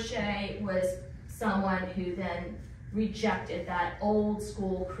Forchet was someone who then rejected that old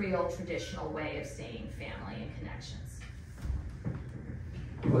school Creole traditional way of seeing family and connections.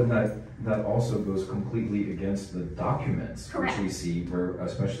 But that also goes completely against the documents. Correct. Which we see, where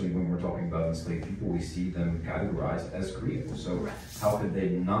especially when we're talking about enslaved people, we see them categorized as Creole. So Correct. How could they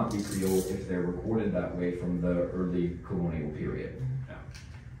not be Creole if they're recorded that way from the early colonial period? Yeah.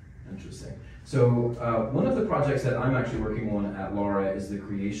 Interesting. So one of the projects that I'm actually working on at Laura is the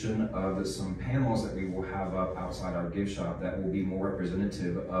creation of some panels that we will have up outside our gift shop that will be more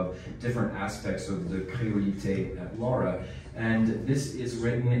representative of different aspects of the Creolite at Laura. And this is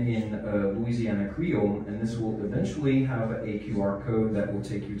written in Louisiana Creole, and this will eventually have a QR code that will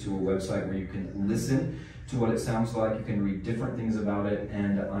take you to a website where you can listen to what it sounds like. You can read different things about it,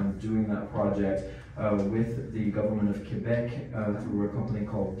 and I'm doing that project with the government of Quebec through a company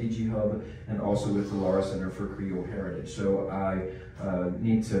called DigiHub, and also with the Laura Center for Creole Heritage. So I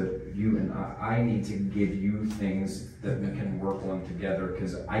need to give you things that we can work on together,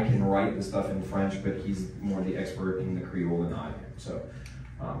 because I can write the stuff in French, but he's more the expert in the Creole than I am. So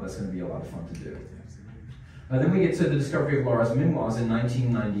that's going to be a lot of fun to do. Then we get to the discovery of Laura's memoirs in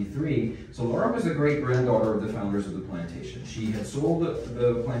 1993. So Laura was a great-granddaughter of the founders of the plantation. She had sold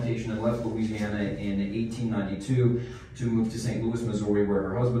the plantation and left Louisiana in 1892 to move to St. Louis, Missouri, where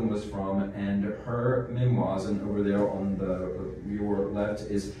her husband was from, and her memoirs, and over there on your left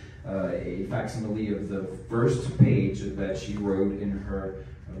is a facsimile of the first page that she wrote in her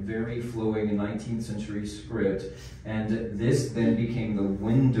very flowing 19th century script, and this then became the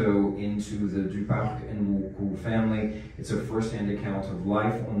window into the Duparc and Loucou family. It's a first-hand account of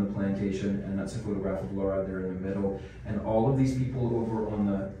life on the plantation, and that's a photograph of Laura there in the middle. And all of these people over on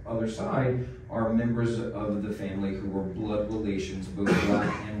the other side are members of the family who were blood relations, both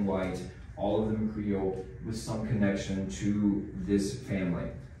black and white, all of them Creole, with some connection to this family.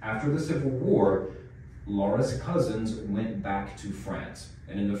 After the Civil War, Laura's cousins went back to France.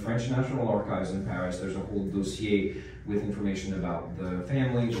 And in the French National Archives in Paris, there's a whole dossier with information about the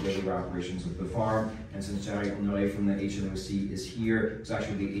family, the daily operations of the farm. And since Jerry Honoré from the HNOC is here, it's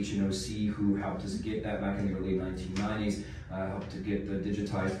actually the HNOC who helped us get that back in the early 1990s, helped to get the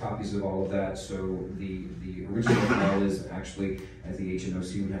digitized copies of all of that. So the original file is actually at the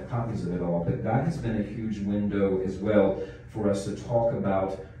HNOC, we have copies of it all. But that has been a huge window as well for us to talk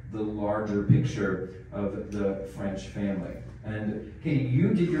about the larger picture of the French family. And Katy,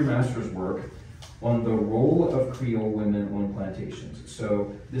 you did your master's work on the role of Creole women on plantations.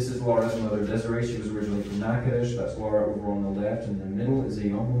 So this is Laura's mother, Desiree. She was originally from Natchitoches. That's Laura over on the left. In the middle is a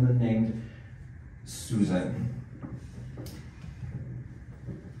young woman named Susan.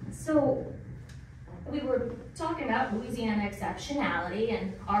 So we were talking about Louisiana exceptionality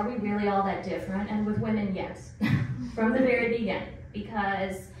and are we really all that different? And with women, yes, from the very beginning,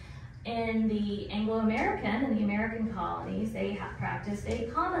 because in the Anglo-American and the American colonies, they practiced a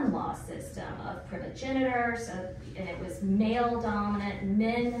common law system of primogeniture, and it was male dominant,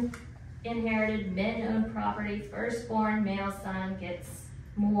 men inherited, men owned property, firstborn male son gets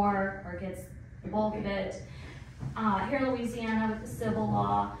more or gets the bulk of it. Here in Louisiana with the civil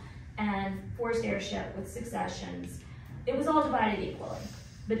law and forced heirship with successions, it was all divided equally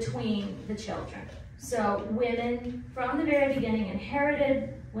between the children. So women from the very beginning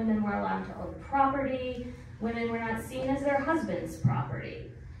inherited, women were allowed to own property, women were not seen as their husband's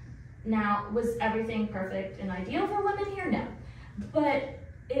property. Now, was everything perfect and ideal for women here? No. But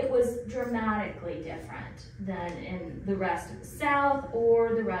it was dramatically different than in the rest of the South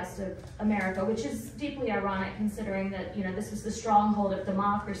or the rest of America, which is deeply ironic considering that, you know, this was the stronghold of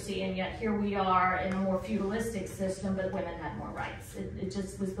democracy, and yet here we are in a more feudalistic system, but women had more rights. It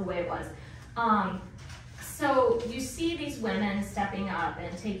just was the way it was. So you see these women stepping up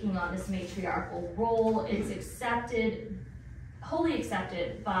and taking on this matriarchal role. It's accepted, wholly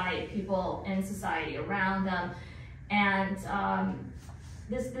accepted by people in society around them. And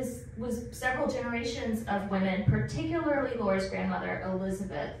this was several generations of women, particularly Laura's grandmother,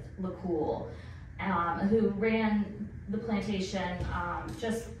 Elizabeth LeCool, who ran the plantation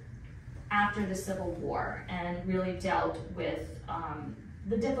just after the Civil War and really dealt with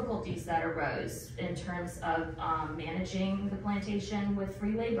the difficulties that arose in terms of managing the plantation with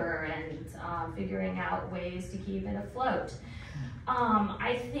free labor and figuring out ways to keep it afloat.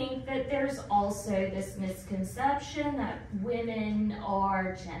 I think that there's also this misconception that women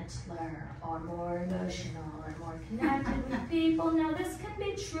are gentler or more emotional or more connected with people. Now, this can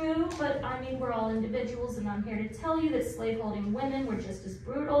be true, but I mean, we're all individuals, and I'm here to tell you that slaveholding women were just as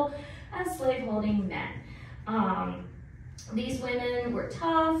brutal as slaveholding men. These women were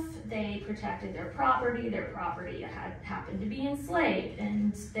tough, they protected their property had happened to be enslaved,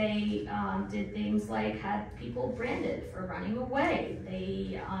 and they did things like had people branded for running away.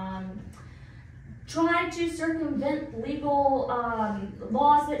 They tried to circumvent legal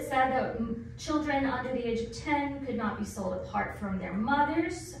laws that said that children under the age of 10 could not be sold apart from their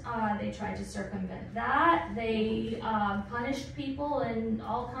mothers. They tried to circumvent that. They punished people in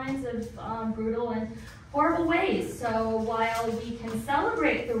all kinds of brutal and horrible ways. So while we can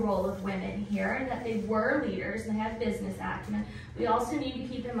celebrate the role of women here and that they were leaders and they had business acumen, we also need to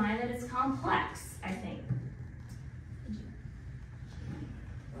keep in mind that it's complex, I think.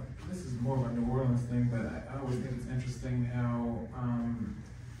 This is more of a New Orleans thing, but I always think it's interesting how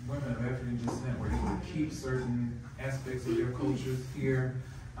women of African descent were able to keep certain aspects of their cultures here,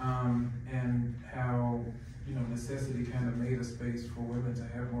 and how, you know, necessity kind of made a space for women to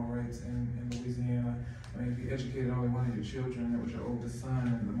have more rights in Louisiana. I mean, if you educated only one of your children, that was your oldest son,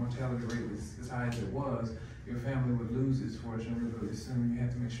 and the mortality rate was as high as it was, your family would lose its fortune really soon. You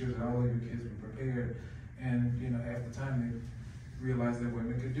had to make sure that all of your kids were prepared, and, you know, half the time they realized that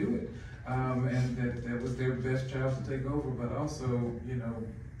women could do it, and that was their best child to take over. But also, you know,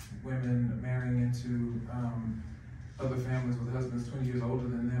 women marrying into other families with husbands 20 years older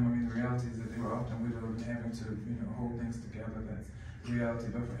than them. I mean, the reality is that they were often widowed and having to, you know, hold things together. That's the reality.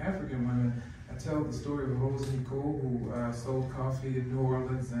 But for African women, I tell the story of Rose Nicole, who sold coffee in New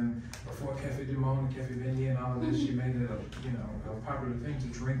Orleans, and before Café Du Monde, Café Beignet, and all of this, she made it a popular thing to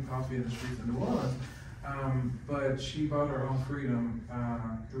drink coffee in the streets of New Orleans. But she bought her own freedom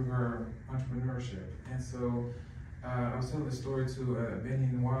through her entrepreneurship. And so I was telling the story to a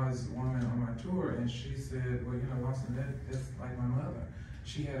Benin-wise woman on my tour, and she said, well, you know, Lawson, that's like my mother.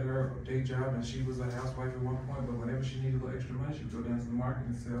 She had her day job, and she was a housewife at one point, but whenever she needed a little extra money, she would go down to the market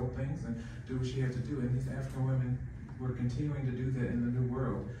and sell things and do what she had to do. And these African women were continuing to do that in the New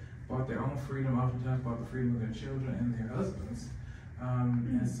World. Bought their own freedom, oftentimes about the freedom of their children and their husbands.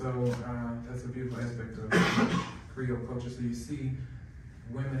 And so that's a beautiful aspect of Creole culture. So you see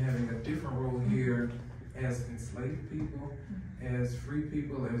women having a different role here as enslaved people, as free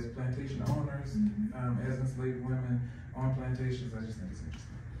people, as plantation owners, as enslaved women on plantations. I just think it's interesting.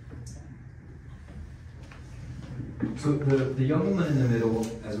 So the young woman in the middle,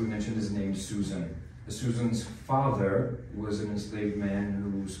 as we mentioned, is named Susan. Susan's father was an enslaved man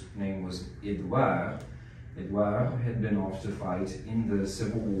whose name was Edouard. Edouard had been off to fight in the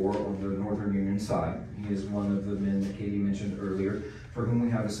Civil War on the Northern Union side. He is one of the men that Katy mentioned earlier, for whom we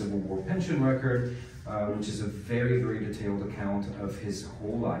have a Civil War pension record, which is a very, very detailed account of his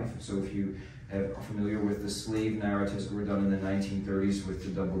whole life. So if you are familiar with the slave narratives that were done in the 1930s with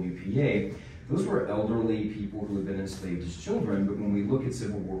the WPA, those were elderly people who had been enslaved as children, but when we look at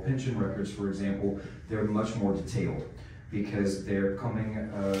Civil War pension records, for example, they're much more detailed because they're coming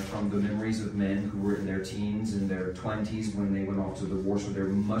from the memories of men who were in their teens and their 20s when they went off to the war, so they're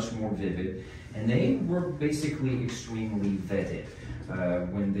much more vivid. And they were basically extremely vetted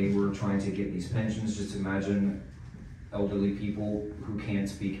when they were trying to get these pensions. Just imagine elderly people who can't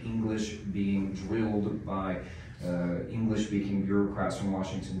speak English being drilled by English-speaking bureaucrats from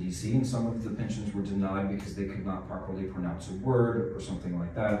Washington, D.C., and some of the pensions were denied because they could not properly pronounce a word or something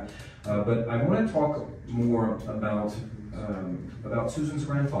like that. But I want to talk more about Susan's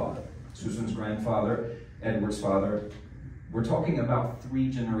grandfather. Susan's grandfather, Edward's father. We're talking about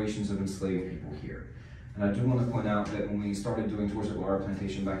 3 generations of enslaved people here. And I do want to point out that when we started doing tours at Laura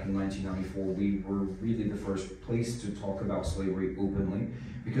Plantation back in 1994, we were really the first place to talk about slavery openly,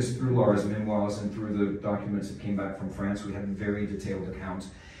 because through Laura's memoirs and through the documents that came back from France, we had very detailed accounts.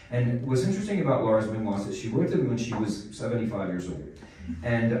 And what's interesting about Laura's memoirs is that she wrote them when she was 75 years old.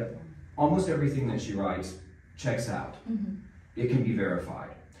 And almost everything that she writes checks out. It can be verified.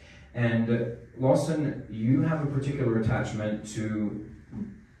 And Lawson, you have a particular attachment to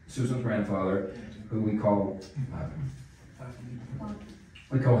Susan's grandfather, who we call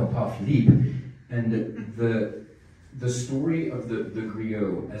him Pa Philippe, and the story of the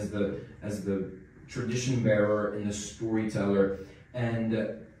griot as the tradition bearer and the storyteller.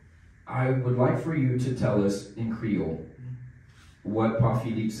 And I would like for you to tell us in Creole what Pa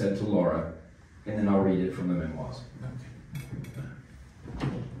Philippe said to Laura, and then I'll read it from the memoirs.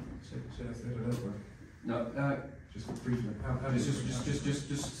 Should I set it up or? No, just briefly.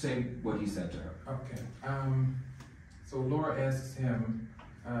 Just say what he said to her. Okay. So Laura asks him,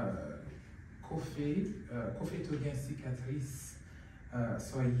 "Qu'est-ce tu bien cicatrice?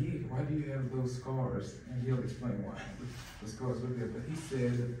 Soyez, why do you have those scars?" And he'll explain why the scars were there. But he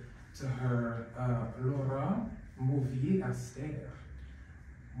said to her, "Laura, mouvier Aster,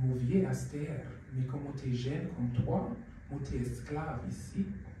 mais comme t'es jeune comme toi, moi t'es esclave ici,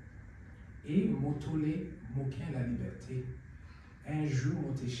 et m'autolé m'aucun la liberté. Un jour,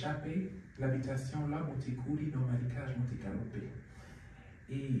 m'ont échappé, l'habitation là, m'ont couru dans ma marécage, m'ont galopé.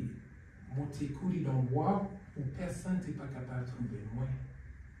 Et m'ont couru dans le bois où personne n'était pas capable de trouver moi.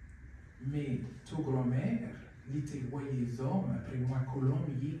 Mais ton grand-mère, il était voyé les hommes après moi,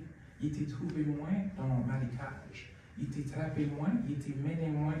 colombier, il était trouvé moi dans le marécage. Il était trappé moi, il était mené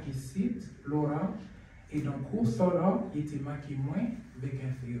moi ici, Laura, et dans le cours là, il était maquillé moi avec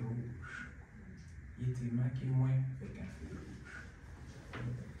un fil rouge. Il était maquillé moi avec un fil rouge.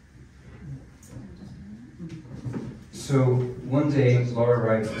 So one day, Laura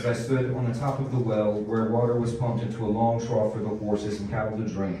writes, as I stood on the top of the well where water was pumped into a long trough for the horses and cattle to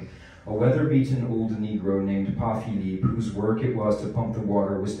drink, a weather-beaten old Negro named Pa Philippe, whose work it was to pump the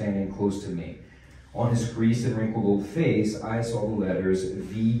water, was standing close to me. On his creased and wrinkled old face, I saw the letters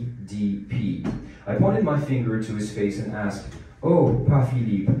VDP. I pointed my finger to his face and asked, "Oh, Pa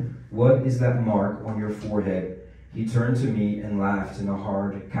Philippe, what is that mark on your forehead?" He turned to me and laughed in a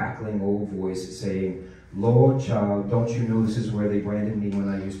hard, cackling old voice, saying, "Lord, child, don't you know this is where they branded me when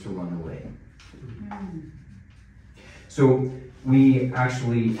I used to run away?" So we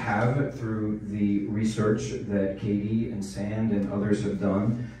actually have, through the research that Katy and Sand and others have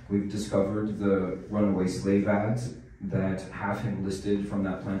done, we've discovered the runaway slave ads that have him listed from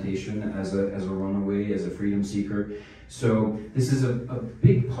that plantation as a runaway, as a freedom seeker. So this is a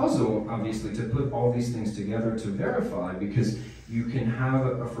big puzzle, obviously, to put all these things together to verify, because you can have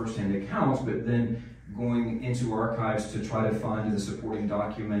a first-hand account, but then going into archives to try to find the supporting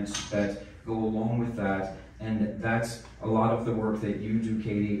documents that go along with that. And that's a lot of the work that you do,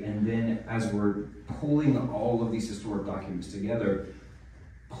 Katy. And then as we're pulling all of these historic documents together,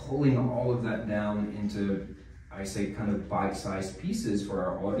 pulling all of that down into, I say, kind of bite-sized pieces for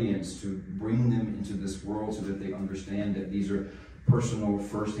our audience to bring them into this world so that they understand that these are personal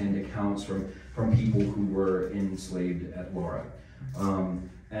first-hand accounts from people who were enslaved at Laura.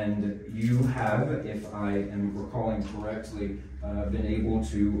 And you have, if I am recalling correctly, been able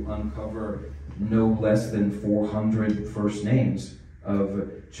to uncover no less than 400 first names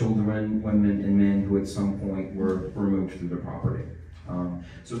of children, women, and men who at some point were removed through the property.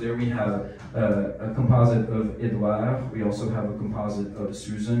 So there we have a composite of Edouard, we also have a composite of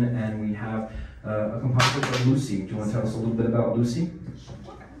Susan, and we have a composite of Lucy. Do you want to tell us a little bit about Lucy?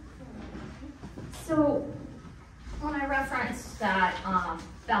 So, when I referenced that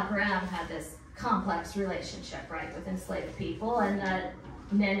Valgraham had this complex relationship, right, with enslaved people, and that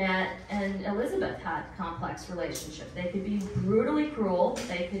Nanette and Elizabeth had complex relationship. They could be brutally cruel,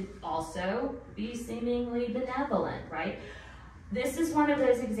 they could also be seemingly benevolent, right? This is one of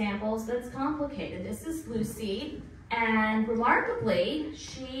those examples that's complicated. This is Lucy, and remarkably,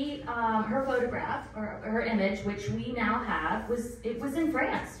 she, her photograph, or her image, which we now have, was in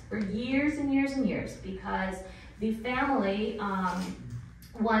France for years and years and years, because the family,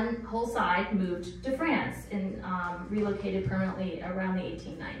 one whole side moved to France and relocated permanently around the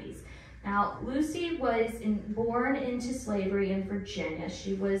 1890s. Now, Lucy was born into slavery in Virginia.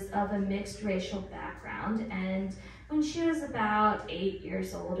 She was of a mixed racial background, and when she was about 8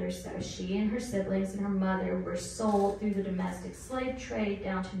 years old or so, she and her siblings and her mother were sold through the domestic slave trade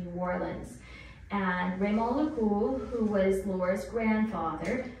down to New Orleans. And Raymond Lecoul, who was Laura's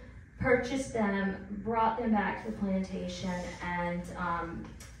grandfather, purchased them, brought them back to the plantation, and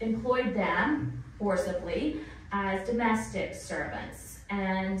employed them forcibly as domestic servants.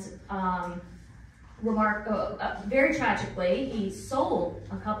 And very tragically, he sold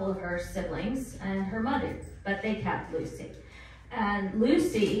a couple of her siblings and her mother, but they kept Lucy. And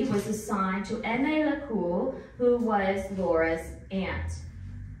Lucy was assigned to Aimée Lecoul, who was Laura's aunt.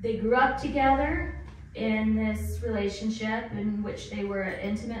 They grew up together in this relationship in which they were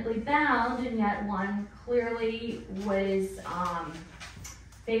intimately bound, and yet one clearly was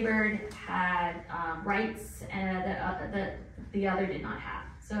favored, had rights that the other did not have.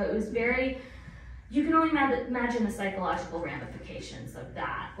 So it was very, you can only imagine the psychological ramifications of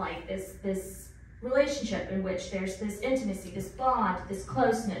that, like this relationship in which there's this intimacy, this bond, this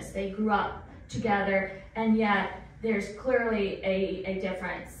closeness. They grew up together, and yet there's clearly a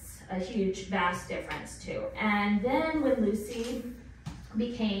difference, a huge, vast difference too. And then when Lucy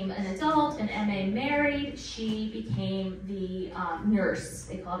became an adult and Aimée married, she became the nurse.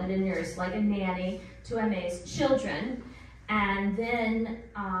 They called it a nurse, like a nanny to Aimée's children. And then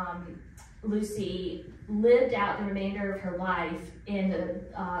Lucy lived out the remainder of her life in the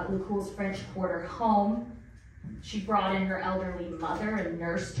Lecoul's French Quarter home. She brought in her elderly mother and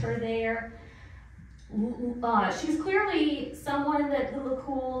nursed her there. She was clearly someone that the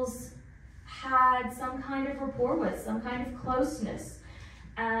Lecouls had some kind of rapport with, some kind of closeness.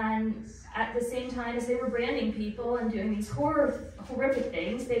 And at the same time as they were branding people and doing these horrific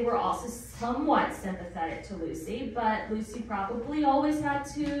things, they were also somewhat sympathetic to Lucy, but Lucy probably always had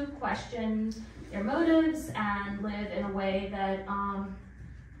to question their motives and live in a way that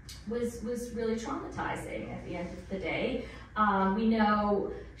was really traumatizing at the end of the day. We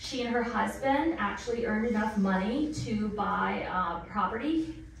know she and her husband actually earned enough money to buy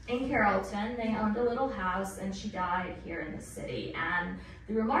property in Carrollton. They owned a little house, and she died here in the city. And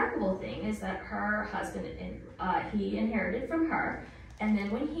the remarkable thing is that her husband, he inherited from her, and then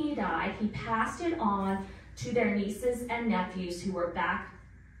when he died, he passed it on to their nieces and nephews who were back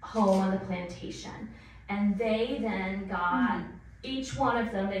home on the plantation. And they then got, each one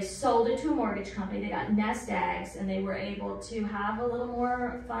of them, they sold it to a mortgage company, they got nest eggs, and they were able to have a little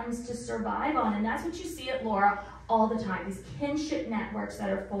more funds to survive on. And that's what you see at Laura all the time, these kinship networks that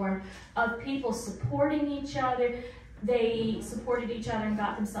are formed of people supporting each other. They supported each other and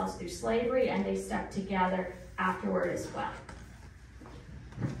got themselves through slavery, and they stuck together afterward as well.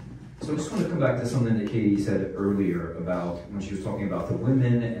 So I just want to come back to something that Katy said earlier about when she was talking about the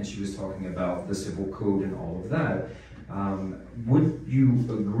women and she was talking about the civil code and all of that. Would you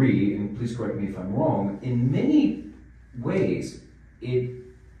agree, and please correct me if I'm wrong, in many ways,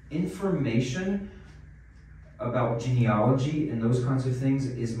 information about genealogy and those kinds of things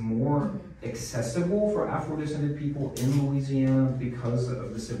is more accessible for Afro-descended people in Louisiana because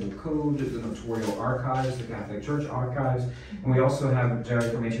of the Civil Code, the notarial archives, the Catholic Church archives, and we also have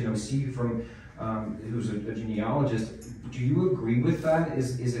Director OC from who's a genealogist. Do you agree with that?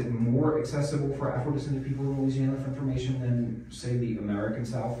 Is it more accessible for Afro-descended people in Louisiana for information than, say, the American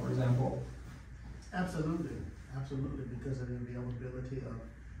South, for example? Absolutely, absolutely, because of the availability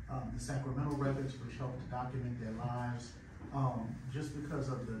of the Sacramento records, which help to document their lives, just because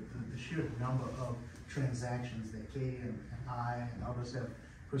of the sheer number of transactions that Katy and I and others have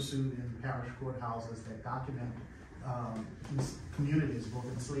pursued in parish courthouses that document these communities, both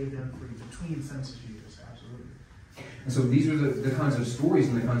enslaved and free, between census years, absolutely. And so these are the kinds of stories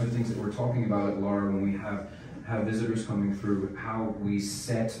and the kinds of things that we're talking about at Laura when we have visitors coming through, how we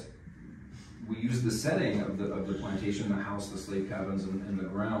use the setting of the plantation, the house, the slave cabins, and the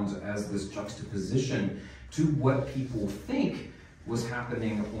grounds as this juxtaposition to what people think was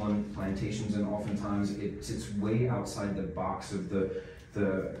happening on plantations, and oftentimes it sits way outside the box of the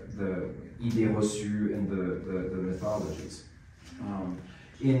idées reçues and the mythologies.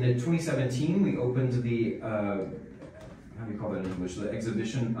 In 2017, we opened the how do you call that in English? The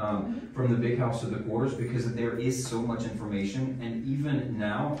exhibition from the big house to the quarters, because there is so much information, and even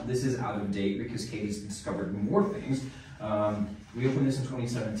now, this is out of date because Katy's discovered more things. We opened this in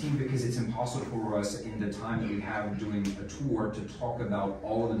 2017 because it's impossible for us in the time that we have doing a tour to talk about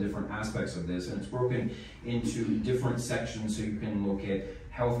all of the different aspects of this, and it's broken into different sections, so you can look at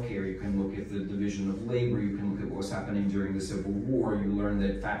healthcare, you can look at the division of labor, you can look at what was happening during the Civil War. You learn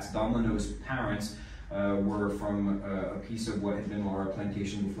that Fats Domino's parents were from a piece of what had been Laura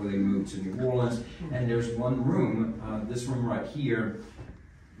Plantation before they moved to New Orleans. And there's one room, this room right here.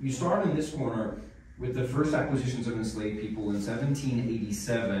 You start in this corner with the first acquisitions of enslaved people in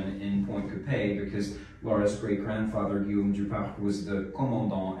 1787 in Pointe-Coupée, because Laura's great-grandfather, Guillaume Duparc, was the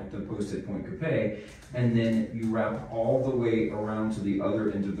commandant at the post at Pointe-Coupée. And then you wrap all the way around to the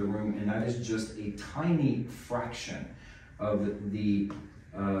other end of the room, and that is just a tiny fraction of the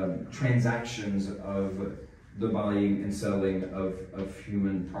transactions of the buying and selling of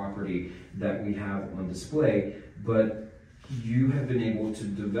human property that we have on display. But you have been able to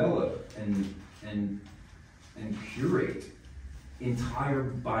develop and curate entire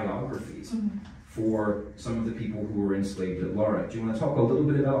biographies for some of the people who were enslaved at Laura. Do you want to talk a little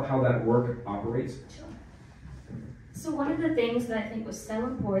bit about how that work operates? Sure. So one of the things that I think was so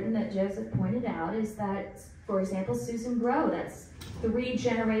important that Joseph pointed out is that, for example, Susan Grow, that's 3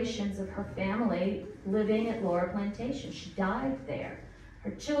 generations of her family living at Laura Plantation. She died there.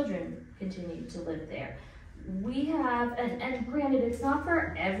 Her children continued to live there. We have, and granted, it's not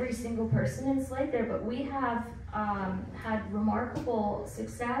for every single person enslaved there, but we have had remarkable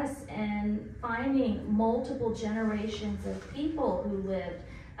success in finding multiple generations of people who lived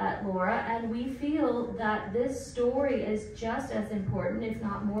at Laura, and we feel that this story is just as important, if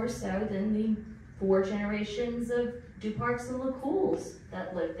not more so, than the 4 generations of Duparcs and LeCouls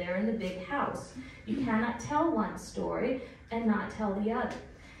that lived there in the big house. You cannot tell one story and not tell the other.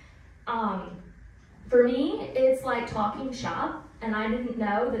 For me, it's like talking shop, and I didn't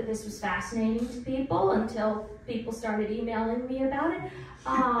know that this was fascinating to people until people started emailing me about it.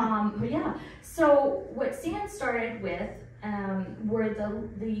 Yeah. So what Stan started with were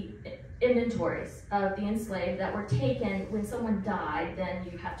the inventories of the enslaved that were taken when someone died. Then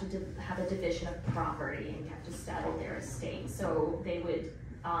you have to have a division of property, and you have to settle their estate. So they would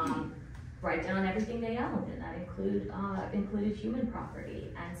write down everything they owned, and that included human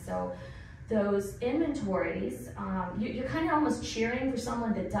property. And so those inventories, you're kind of almost cheering for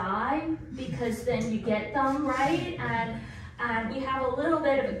someone to die, because then you get them, right? And we have a little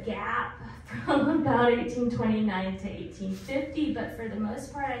bit of a gap from about 1829 to 1850, but for the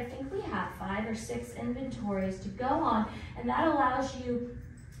most part, I think we have 5 or 6 inventories to go on, and that allows you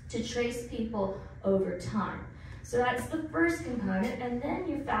to trace people over time. So that's the first component, and then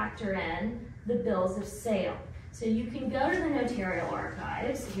you factor in the bills of sale. So you can go to the notarial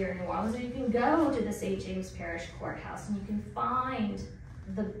archives here in New Orleans, or you can go to the St. James Parish Courthouse, and you can find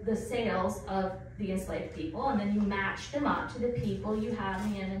the sales of the enslaved people, and then you match them up to the people you have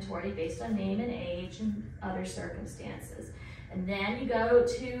in the inventory based on name and age and other circumstances. And then you go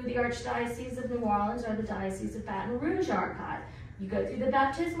to the Archdiocese of New Orleans or the Diocese of Baton Rouge archive. You go through the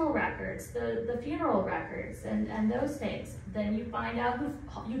baptismal records, the funeral records, and those things. Then you find out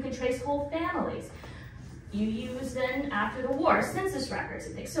you can trace whole families. You use then, after the war, census records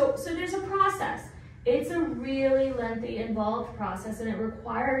and things. So there's a process. It's a really lengthy, involved process, and it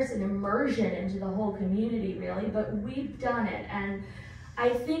requires an immersion into the whole community, really, but we've done it. And I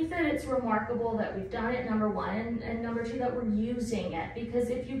think that it's remarkable that we've done it, number one, and number two, that we're using it.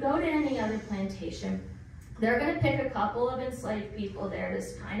 Because if you go to any other plantation, they're going to pick a couple of enslaved people there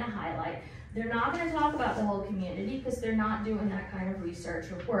to kind of highlight. They're not going to talk about the whole community because they're not doing that kind of research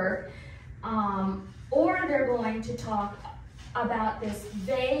or work. Or they're going to talk about this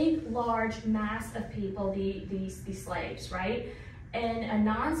vague, large mass of people, these slaves, right? in a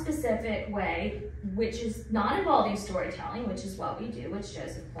non-specific way, which is non-involving storytelling, which is what we do, which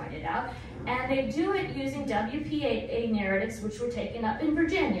Joseph pointed out. And they do it using WPA narratives, which were taken up in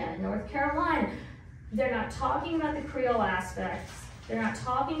Virginia and North Carolina. They're not talking about the Creole aspects. They're not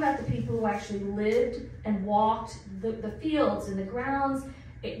talking about the people who actually lived and walked the fields and the grounds.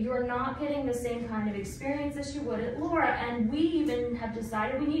 You're not getting the same kind of experience as you would at Laura, and we even have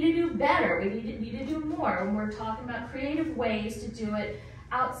decided we need to do better. We need to do more, and we're talking about creative ways to do it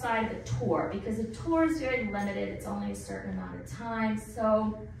outside of a tour, because a tour is very limited. It's only a certain amount of time,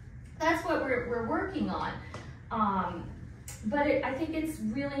 so that's what we're working on. But I think it's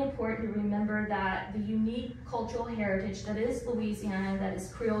really important to remember that the unique cultural heritage that is Louisiana, that is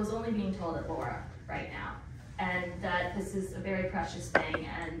Creole, is only being told at Laura right now. And that this is a very precious thing,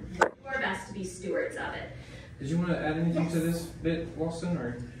 and we'll do our best to be stewards of it. Did you want to add anything to this bit, Lawson?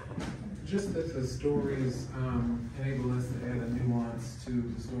 Or? Just that the stories enable us to add a nuance to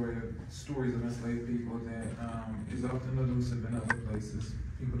the stories of enslaved people that is often elusive in other places.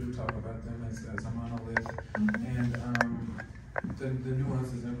 People do talk about them as a monolith, and the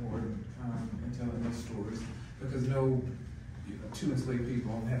nuance is important in telling those stories, because no two enslaved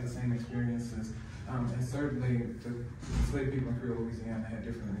people have the same experiences. And certainly, the enslaved people in Creole, Louisiana had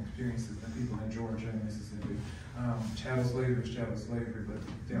different experiences than people in Georgia and Mississippi. Chattel slavery is chattel slavery, but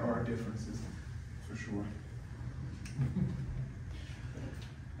there are differences, for sure.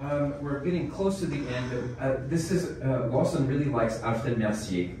 We're getting close to the end. This is, Lawson really likes Alfred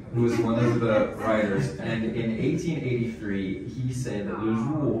Mercier, who was one of the writers. And in 1883, he said, le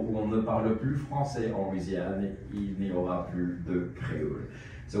jour où on ne parle plus français en Louisiane, il n'y aura plus de créole.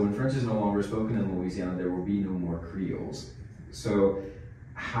 So when French is no longer spoken in Louisiana, there will be no more Creoles. So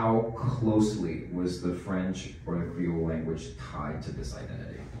how closely was the French or the Creole language tied to this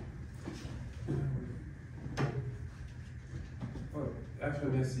identity? Well, after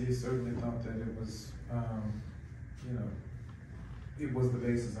this, he certainly thought that it was, it was the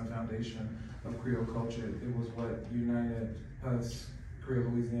basis and foundation of Creole culture. It was what united us,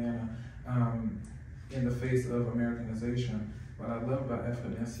 Creole Louisiana, in the face of Americanization. What I love about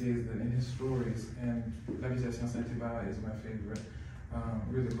Alfred Mercier is that in his stories, and L'Habitation Saint-Hubert is my favorite,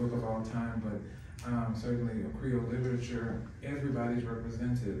 really book of all time, but certainly of Creole literature, everybody's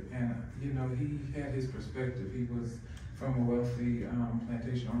represented. And he had his perspective. He was from a wealthy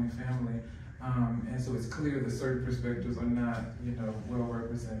plantation-owning family, and so it's clear that certain perspectives are not, well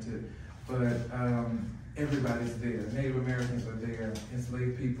represented. But everybody's there. Native Americans are there.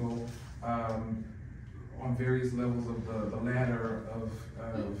 Enslaved people. On various levels of the ladder of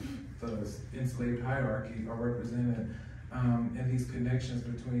the enslaved hierarchy are represented, and these connections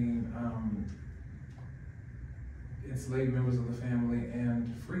between enslaved members of the family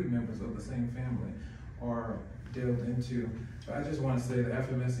and free members of the same family are delved into. But I just want to say that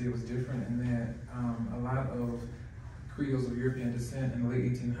after Mercier was different in that a lot of Creoles of European descent in the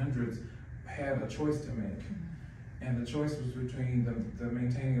late 1800s had a choice to make. And the choice was between the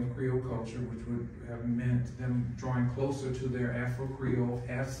maintaining of Creole culture, which would have meant them drawing closer to their Afro-Creole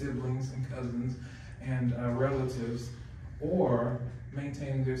half-siblings and cousins and relatives, or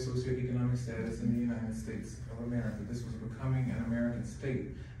maintaining their socioeconomic status in the United States of America. This was becoming an American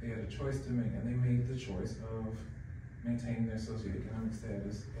state. They had a choice to make, and they made the choice of maintaining their socioeconomic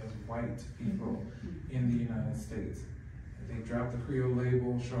status as white people in the United States. They dropped the Creole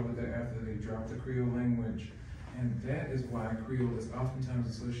label. Shortly thereafter, they dropped the Creole language. And that is why Creole is oftentimes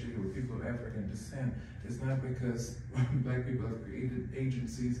associated with people of African descent. It's not because black people have created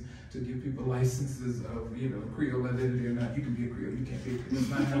agencies to give people licenses of, Creole identity or not. You can be a Creole, you can't be a Creole. That's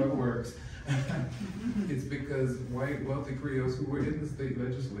not how it works. It's because white, wealthy Creoles who were in the state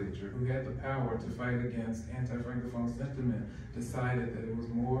legislature, who had the power to fight against anti-Francophone sentiment, decided that it was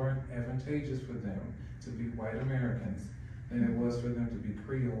more advantageous for them to be white Americans than it was for them to be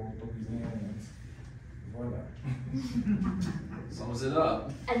Creole Louisianians. Voila. Sums it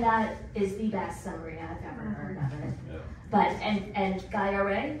up. And that is the best summary I've ever heard of it. Yeah. But, and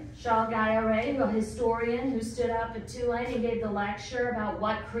Charles Guyarret, a historian who stood up at Tulane and gave the lecture about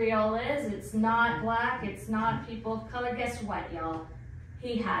what Creole is. It's not black, it's not people of color. Guess what, y'all?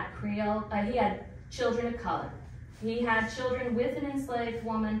 He had Creole, he had children of color. He had children with an enslaved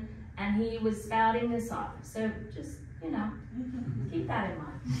woman, and he was spouting this off. So just, keep that in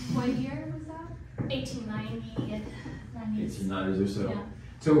mind. What year was that? 1890. 1890s or so. Yeah.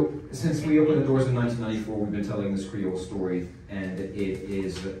 So since we opened the doors in 1994, we've been telling this Creole story, and it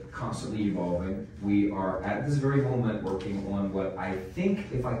is constantly evolving. We are at this very moment working on what I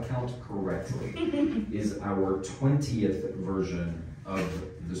think, if I count correctly, is our 20th version of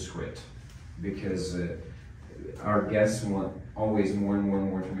the script, because our guests want always more and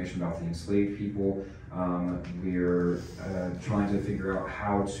more information about the enslaved people. We're trying to figure out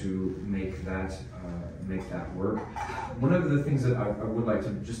how to make that work. One of the things that I would like to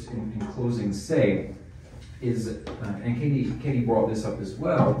just in closing say is, and Katy brought this up as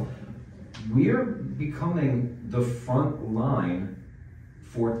well, we're becoming the front line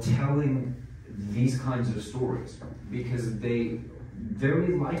for telling these kinds of stories, because they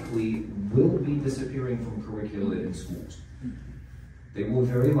very likely will be disappearing from curricula in schools. They will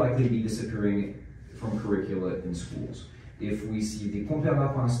very likely be disappearing from curricula in schools. If we see the Conte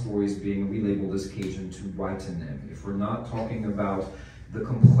Lapin stories being relabeled as Cajun to whiten them, if we're not talking about the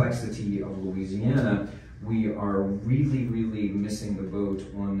complexity of Louisiana, we are really, really missing the boat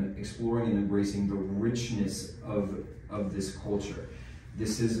on exploring and embracing the richness of this culture.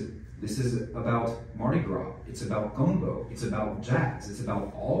 This is about Mardi Gras, it's about gumbo, it's about jazz, it's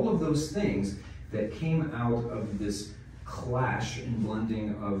about all of those things that came out of this clash and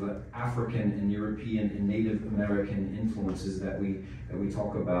blending of African and European and Native American influences that we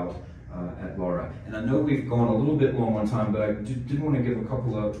talk about at Laura. And I know we've gone a little bit long on time, but I did want to give a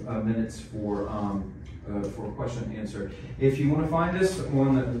couple of minutes for question and answer. If you want to find us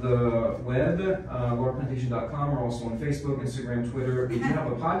on the web, lauraplantation.com, or also on Facebook, Instagram, Twitter. We do have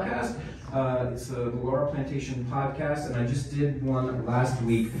a podcast. It's the Laura Plantation podcast, and I just did one last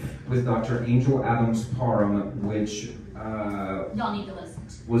week with Dr. Angel Adams Parham, which y'all need to listen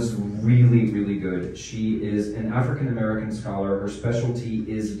to. Was really, really good. She is an African-American scholar. Her specialty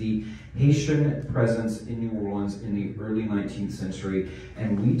is the Haitian presence in New Orleans in the early 19th century.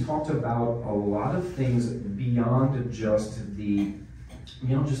 And we talked about a lot of things beyond just the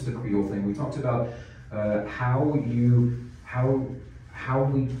Creole thing. We talked about how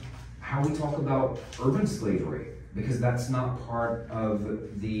we talk about urban slavery, because that's not part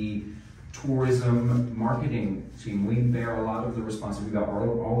of the tourism marketing team. We bear a lot of the responsibility, about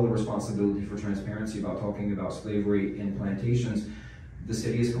all of the responsibility for transparency about talking about slavery in plantations. The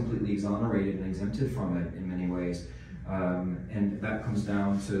city is completely exonerated and exempted from it in many ways. And that comes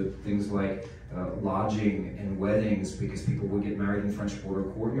down to things like lodging and weddings, because people would get married in French Quarter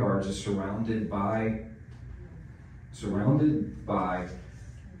courtyards surrounded by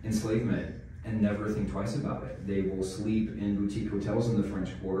enslavement, and never think twice about it. They will sleep in boutique hotels in the French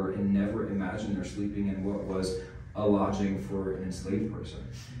Quarter and never imagine they're sleeping in what was a lodging for an enslaved person.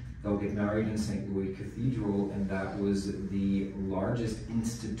 They'll get married in St. Louis Cathedral, and that was the largest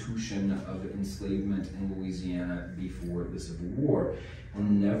institution of enslavement in Louisiana before the Civil War,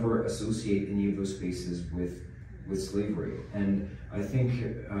 and never associate any of those spaces with slavery. And I think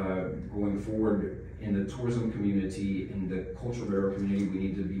going forward in the tourism community, in the cultural bearer community, we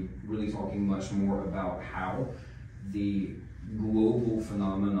need to be really talking much more about how the global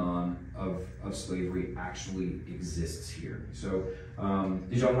phenomenon of slavery actually exists here. So,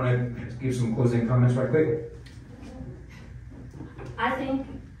 did y'all want to give some closing comments right quick? I think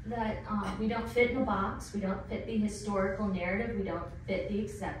that we don't fit in a box, we don't fit the historical narrative, we don't fit the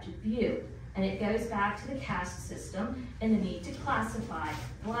accepted view. And it goes back to the caste system and the need to classify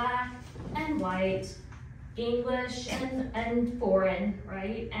black and white, English and foreign,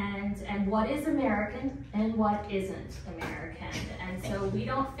 right? And what is American and what isn't American. And so we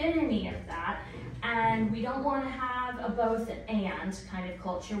don't fit any of that. And we don't want to have a both and kind of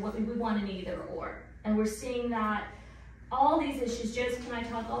culture. What we want an either or. And we're seeing that all these issues, Joseph and I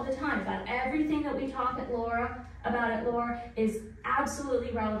talk all the time about everything that we talk about at Laura is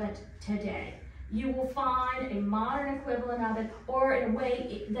absolutely relevant today. You will find a modern equivalent of it, or in a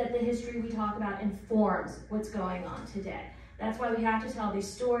way that the history we talk about informs what's going on today. That's why we have to tell these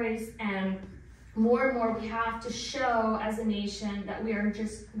stories, and more we have to show as a nation that we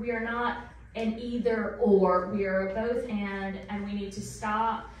are not an either or, we are a both and we need to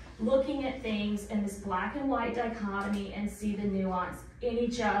stop looking at things in this black and white dichotomy and see the nuance in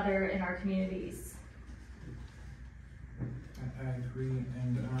each other, in our communities. I agree,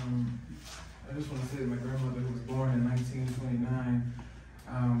 and I just want to say that my grandmother, who was born in 1929,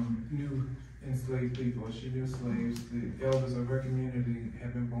 knew enslaved people. She knew slaves. The elders of her community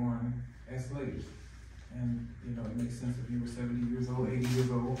had been born as slaves. And, you know, it makes sense if you were 70 years old, 80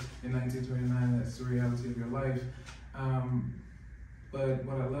 years old in 1929, that's the reality of your life. But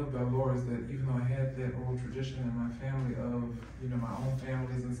what I love about Laura is that even though I had that old tradition in my family of, you know, my own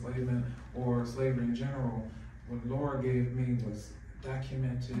family's enslavement or slavery in general, what Laura gave me was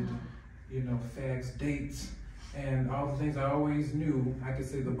documented, you know, facts, dates, and all the things I always knew. I could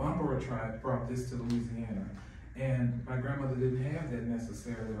say the Bambara tribe brought this to Louisiana. And my grandmother didn't have that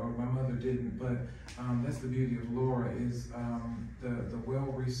necessarily, or my mother didn't, but that's the beauty of Laura, is the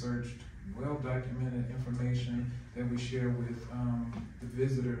well-researched well-documented information that we share with the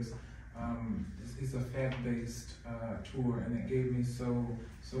visitors. It's a fact-based tour, and it gave me so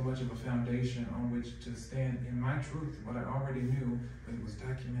much of a foundation on which to stand in my truth, what I already knew, but it was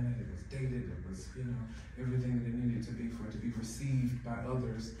documented, it was dated, it was, you know, everything that it needed to be for it to be received by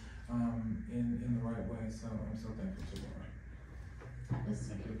others in the right way. So I'm so thankful to Laura.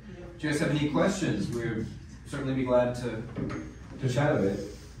 Thank you. Do you guys have any questions? We'd certainly be glad to chat a bit.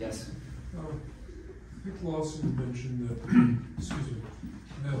 Yes? I think Lawson mentioned that, excuse me,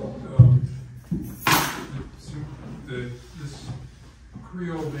 that this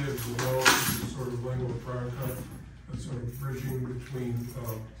Creole may have developed as a sort of lingua franca, a sort of bridging between,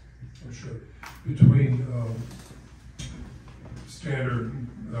 standard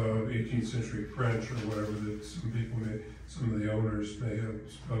 18th century French or whatever that some of the owners may have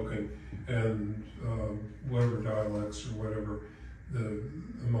spoken, and whatever dialects or whatever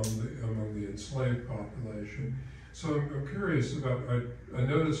among the enslaved population. So I'm curious about, I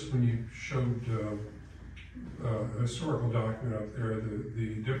noticed when you showed a historical document up there,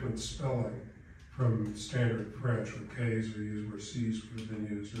 the different spelling from standard French, where K's are used, where C's could have been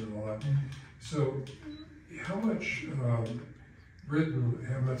used, and all that. So how much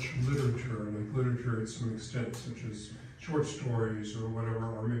literature, like literature at some extent, such as short stories or whatever,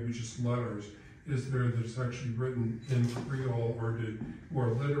 or maybe just letters, is there that's actually written in Creole, or did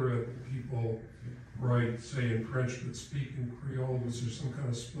more literate people write, say, in French but speak in Creole? Was there some kind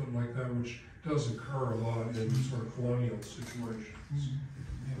of split like that, which does occur a lot in sort of colonial situations?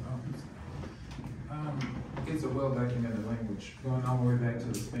 It's a well-documented language, going all the way back to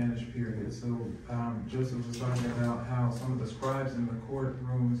the Spanish period. So Joseph was talking about how some of the scribes in the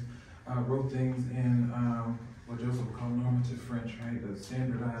courtrooms wrote things in what Joseph would call normative French, right? The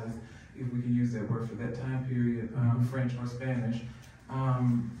standardized, if we can use that word for that time period, French or Spanish.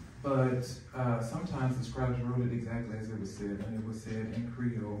 But sometimes the scribes wrote it exactly as it was said, and it was said in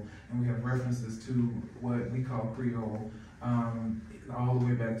Creole. And we have references to what we call Creole all the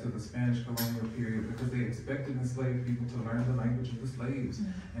way back to the Spanish colonial period, because they expected enslaved people to learn the language of the slaves,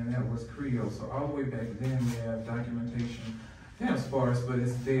 and that was Creole. So all the way back then we have documentation, kind of sparse, but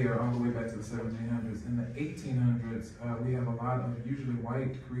it's there all the way back to the 1700s. In the 1800s, we have a lot of usually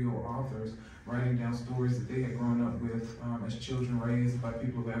white Creole authors writing down stories that they had grown up with as children raised by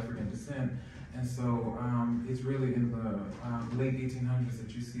people of African descent. And so it's really in the late 1800s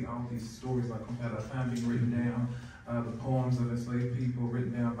that you see all these stories like Compas la Femme being written down, the poems of enslaved people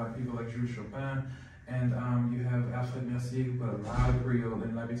written down by people like Jules Chopin, and you have Alfred Mercier, who put a lot of Creole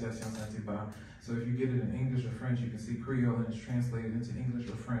in L'Habitation Saint-Hubert. So if you get it in English or French, you can see Creole and it's translated into English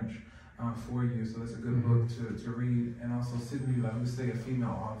or French for you. So it's a good book to read. And also Sidney Lahoussaye, a female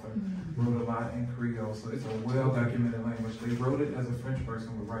author, wrote a lot in Creole. So it's a well-documented language. They wrote it as a French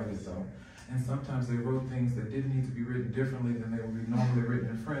person would write it though. And sometimes they wrote things that didn't need to be written differently than they would be normally written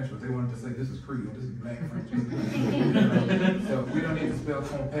in French, but they wanted to say, this is Creole, this is black French. So we don't need to spell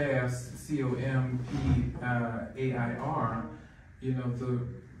compass, C-O-M-P-A-I-R. You know, the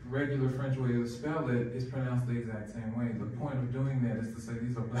regular French way to spell it is pronounced the exact same way. The point of doing that is to say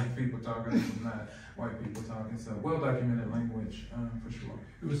these are black people talking, this is not white people talking. So well-documented language, for sure.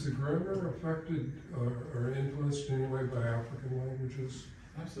 Was the grammar affected or influenced in any way by African languages?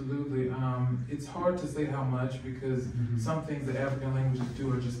 Absolutely. It's hard to say how much, because some things that African languages do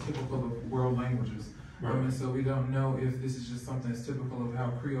are just typical of world languages. Right. And so we don't know if this is just something that's typical of how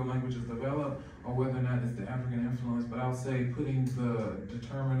Creole languages develop, or whether or not it's the African influence. But I'll say putting the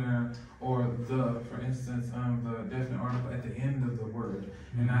determiner or the, for instance, the definite article at the end of the word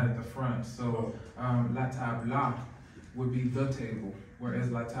and not at the front. So la table would be the table, whereas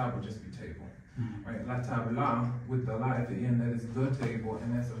la table would just be table. Right, la table with the la at the end, that is the table,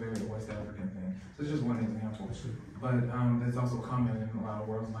 and that's a very West African thing. So it's just one example. But that's also common in a lot of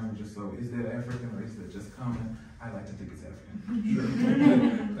world languages. So is that African or is that just common? I like to think it's African. Sure.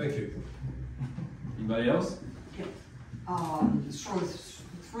 Thank you. Anybody else? So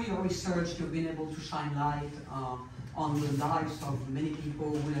through your research, you've been able to shine light on the lives of many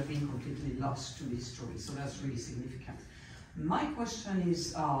people who have been completely lost to history. So that's really significant. My question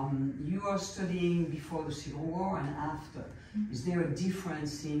is, you are studying before the Civil War and after. Is there a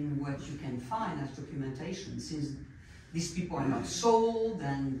difference in what you can find as documentation, since these people are not sold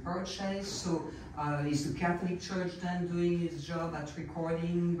and purchased? So is the Catholic Church then doing its job at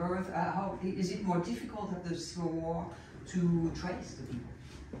recording birth? How is it more difficult at the Civil War to trace the people,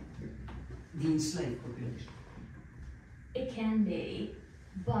 the enslaved population? It can be,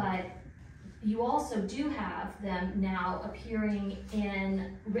 but you also do have them now appearing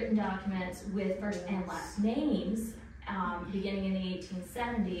in written documents with first and last names beginning in the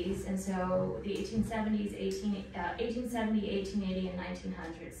 1870s, and so the 1870s, 1870, 1880, and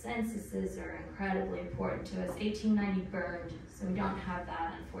 1900 censuses are incredibly important to us. 1890 burned, so we don't have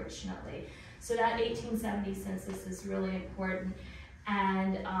that, unfortunately. So that 1870 census is really important,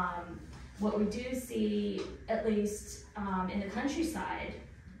 and what we do see, at least in the countryside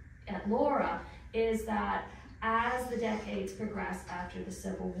at Laura, is that as the decades progress after the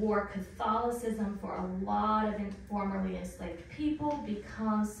Civil War, Catholicism for a lot of formerly enslaved people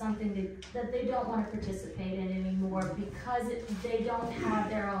becomes something that they don't want to participate in anymore because they don't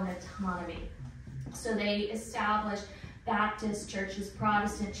have their own autonomy. So they established Baptist churches,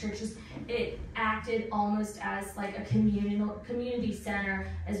 Protestant churches. It acted almost as like a community center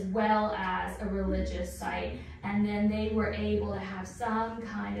as well as a religious site. And then they were able to have some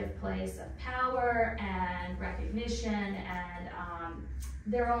kind of place of power and recognition and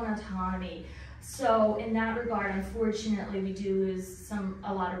their own autonomy. So in that regard, unfortunately, we do lose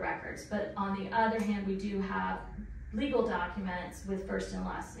a lot of records. But on the other hand, we do have legal documents with first and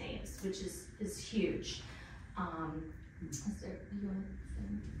last names, which is huge. Is there, you want to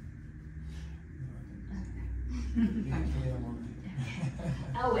say?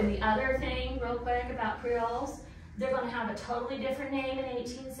 Oh, and the other thing, real quick, about Creoles, they're going to have a totally different name in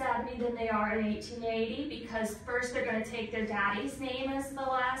 1870 than they are in 1880, because first they're going to take their daddy's name as the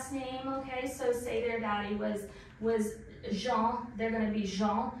last name, okay? So say their daddy was Jean, they're going to be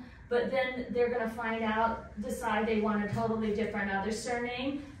Jean, but then they're going to decide they want a totally different other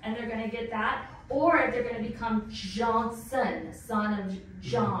surname, and they're going to get that. Or they're going to become Johnson, son of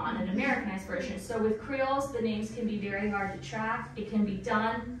John, an Americanized version. So with Creoles, the names can be very hard to track. It can be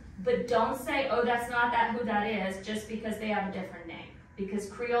done, but don't say, oh, that's not who that is, just because they have a different name. Because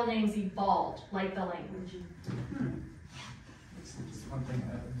Creole names evolved, like the language. Just one thing,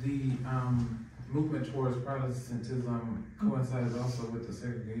 the movement towards Protestantism coincides also with the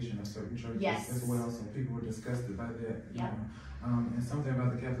segregation of certain churches as well, so people were disgusted by that. Yep. And something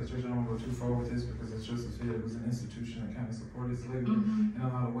about the Catholic Church, I don't want to go too far with this because as Joseph said, it was an institution that kind of supported slavery in a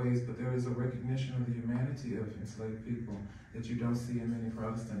lot of ways, but there is a recognition of the humanity of enslaved people that you don't see in many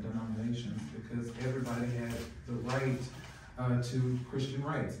Protestant denominations, because everybody had the right to Christian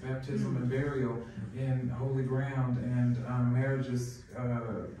rights, baptism and burial in holy ground, and marriages,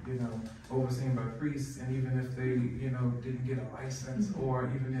 overseen by priests, and even if they, didn't get a license,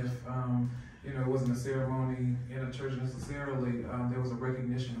 or even if, it wasn't a ceremony in a church necessarily, there was a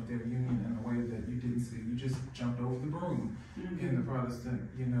recognition of their union in a way that you didn't see. You just jumped over the broom in the Protestant,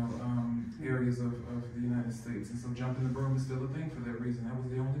 areas of the United States. And so jumping the broom is still a thing for that reason. That was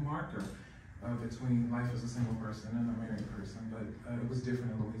the only marker between life as a single person and a married person. But it was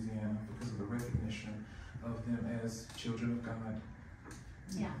different in Louisiana because of the recognition of them as children of God.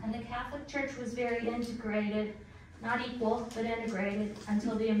 Yeah, and the Catholic Church was very integrated. Not equal, but integrated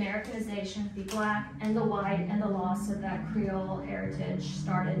until the Americanization, the black and the white, and the loss of that Creole heritage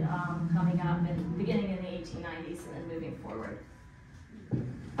started coming up beginning in the 1890s and then moving forward.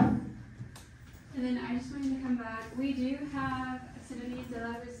 And then I just wanted to come back. We do have Sidonie de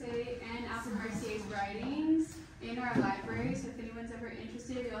la Rousseau and Alfred Mercier's writings in our library, so if anyone's ever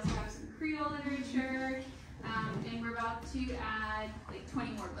interested, we also have some Creole literature, and we're about to add like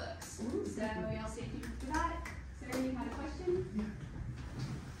 20 more books. So y'all stay tuned for that. Sarah, you had a question?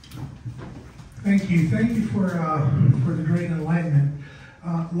 Thank you. Thank you for the great enlightenment.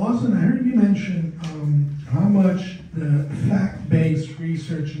 Lawson, I heard you mention how much the fact-based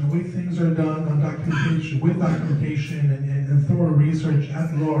research and the way things are done on documentation, with documentation and thorough research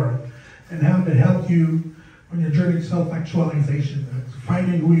at Laura, and how it helped you on your journey to self-actualization,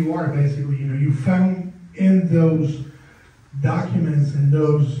 finding who you are, basically. You found in those documents and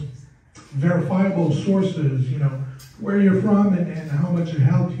those verifiable sources, where you're from and how much it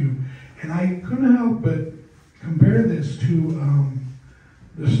helped you. And I couldn't help but compare this to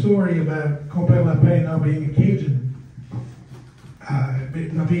the story about Compère Lapin not being a Cajun,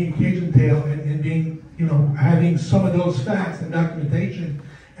 not being a Cajun tale, and being, having some of those facts and documentation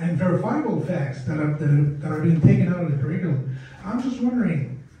and verifiable facts that are being taken out of the curriculum. I'm just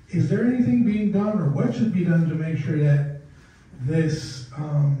wondering, is there anything being done, or what should be done to make sure that this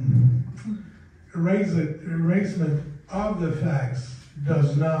erasement of the facts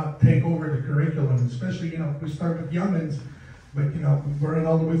does not take over the curriculum, especially, we start with youngins, but, we're in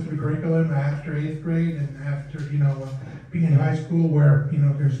all the way through the curriculum after 8th grade and after, being in high school where,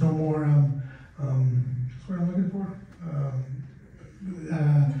 there's no more, what's what I'm looking for?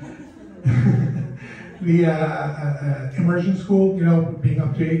 The immersion school, being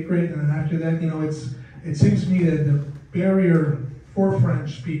up to 8th grade, and then after that, it seems to me that the barrier for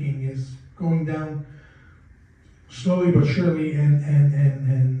French speaking is going down slowly but surely,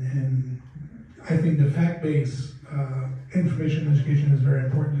 and I think the fact-based information education is very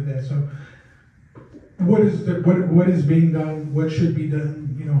important to that. So, what is being done? What should be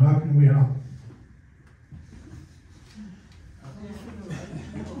done? You know, how can we help?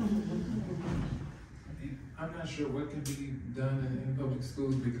 I'm not sure what can be done in public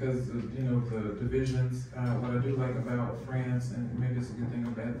schools because of, you know, the divisions. What I do like about France, and maybe it's a good thing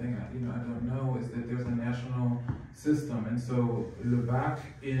or bad thing, I don't know, is that there's a national system. And so Le Bac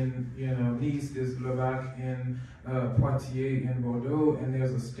in, you know, Nice is Le Bac in Poitiers in Bordeaux, and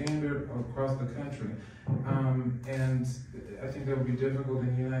there's a standard across the country. And I think that would be difficult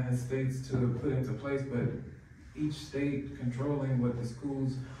in the United States to put into place, but each state controlling what the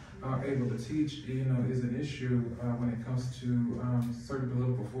schools are able to teach, you know, is an issue when it comes to certain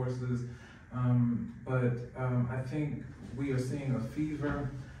political forces. But I think we are seeing a fever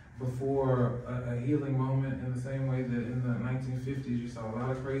before a healing moment, in the same way that in the 1950s you saw a lot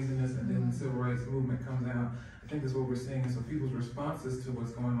of craziness, and then the civil rights movement comes out. I think that's what we're seeing. So people's responses to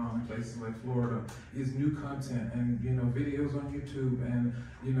what's going on in places like Florida is new content, and, you know, videos on YouTube, and,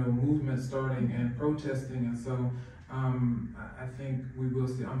 you know, movement starting and protesting. And so I think we will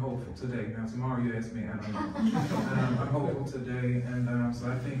see. I'm hopeful today. Now tomorrow you ask me, I don't know. I'm hopeful today, and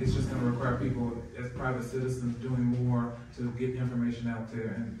so I think it's just going to require people as private citizens doing more to get information out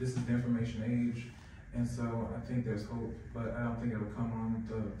there. And this is the information age, and so I think there's hope. But I don't think it'll come on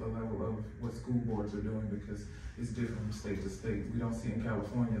the level of what school boards are doing, because it's different from state to state. We don't see in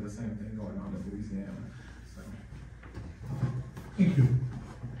California the same thing going on in Louisiana. So. Thank you.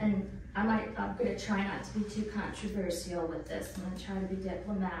 And I'm going to try not to be too controversial with this. I'm going to try to be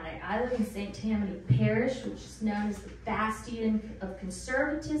diplomatic. I live in St. Tammany Parish, which is known as the bastion of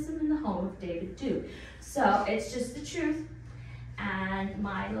conservatism in the home of David Duke. So it's just the truth. And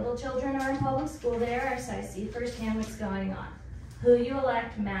my little children are in public school there, so I see firsthand what's going on. Who you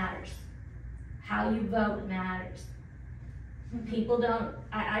elect matters. How you vote matters. People don't,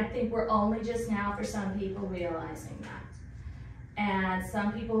 I think we're only just now, for some people, realizing that. And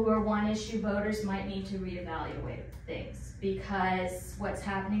some people who are one-issue voters might need to reevaluate things, because what's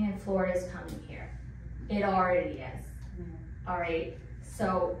happening in Florida is coming here. It already is. All right.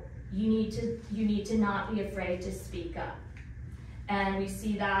 So you need to not be afraid to speak up. And we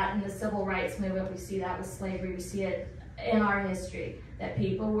see that in the civil rights movement. We see that with slavery. We see it in our history, that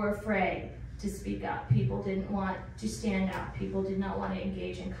people were afraid to speak up. People didn't want to stand out. People did not want to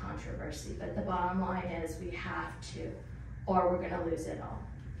engage in controversy. But the bottom line is we have to, or we're going to lose it all.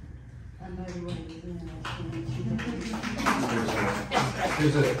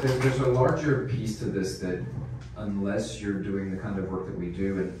 There's a larger piece to this, that unless you're doing the kind of work that we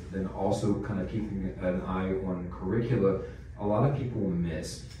do, and then also kind of keeping an eye on curricula, a lot of people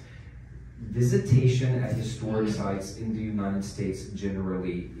miss. Visitation at historic sites in the United States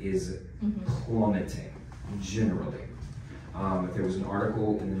generally is plummeting, generally. There was an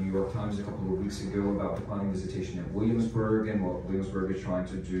article in the New York Times a couple of weeks ago about declining visitation at Williamsburg and what Williamsburg is trying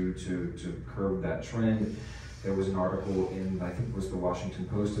to do to curb that trend. There was an article in, I think it was the Washington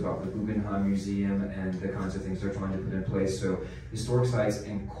Post, about the Guggenheim Museum and the kinds of things they're trying to put in place. So historic sites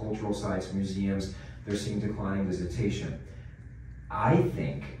and cultural sites, museums, they're seeing declining visitation. I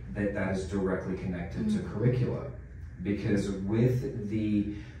think that that is directly connected to curricula, because with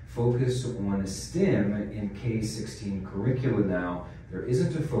the focus on STEM in K-16 curricula now, there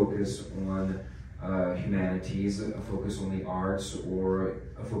isn't a focus on humanities, a focus on the arts, or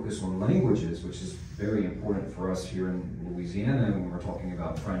a focus on languages, which is very important for us here in Louisiana when we're talking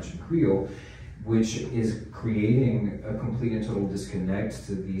about French and Creole, which is creating a complete and total disconnect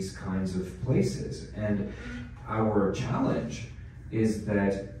to these kinds of places. And our challenge is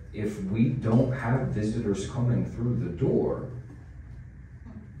that if we don't have visitors coming through the door,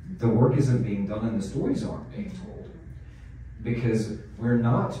 the work isn't being done and the stories aren't being told. Because we're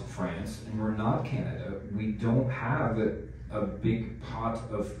not France and we're not Canada. We don't have a big pot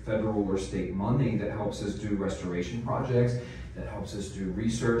of federal or state money that helps us do restoration projects, that helps us do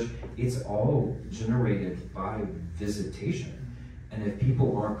research. It's all generated by visitation. And if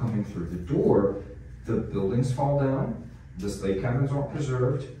people aren't coming through the door, the buildings fall down, the slave cabins aren't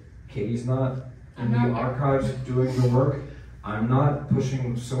preserved, Katie's not in the archives doing the work, I'm not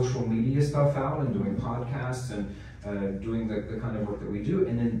pushing social media stuff out and doing podcasts and doing the kind of work that we do,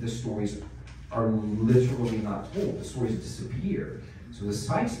 and then the stories are literally not told. The stories disappear. So the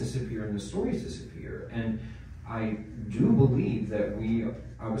sites disappear and the stories disappear. And I do believe that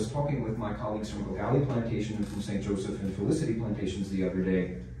I was talking with my colleagues from Laura Plantation and from St. Joseph and Felicity Plantations the other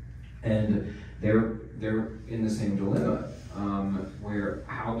day, And they're in the same dilemma, where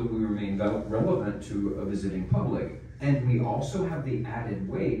how do we remain relevant to a visiting public? And we also have the added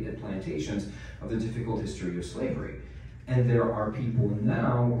weight at plantations of the difficult history of slavery. And there are people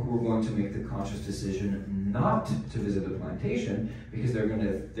now who are going to make the conscious decision not to visit a plantation because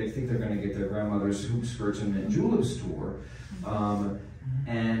they think they're going to get their grandmother's hoop skirts in a julep store,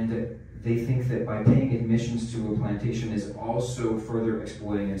 and they think that by paying admissions to a plantation is also further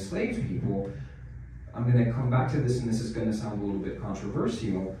exploiting enslaved people. I'm going to come back to this, and this is going to sound a little bit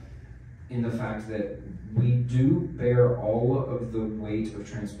controversial, in the fact that we do bear all of the weight of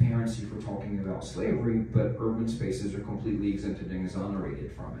transparency for talking about slavery, but urban spaces are completely exempted and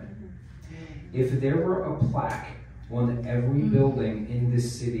exonerated from it. If there were a plaque on every building in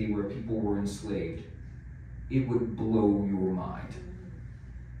this city where people were enslaved, it would blow your mind.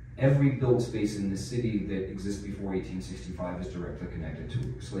 Every built space in the city that exists before 1865 is directly connected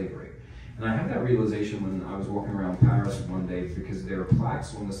to slavery. And I had that realization when I was walking around Paris one day, because there are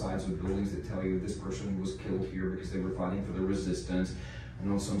plaques on the sides of buildings that tell you this person was killed here because they were fighting for the resistance.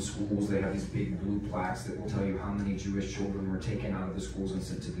 And on some schools, they have these big blue plaques that will tell you how many Jewish children were taken out of the schools and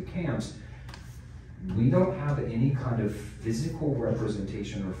sent to the camps. We don't have any kind of physical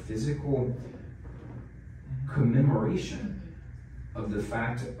representation or physical commemoration of the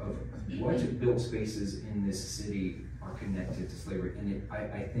fact of what built spaces in this city are connected to slavery. And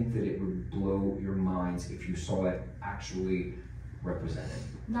I think that it would blow your minds if you saw it actually represented.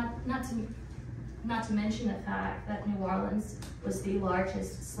 Not to mention the fact that New Orleans was the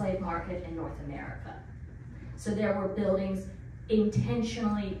largest slave market in North America. So there were buildings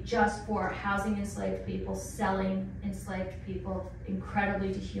intentionally just for housing enslaved people, selling enslaved people,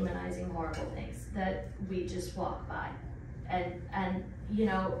 incredibly dehumanizing, horrible things that we just walk by. And you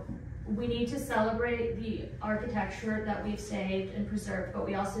know, we need to celebrate the architecture that we've saved and preserved, but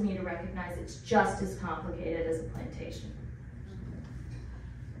we also need to recognize it's just as complicated as a plantation.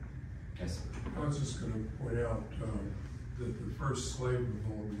 Yes. I was just going to point out that the first slave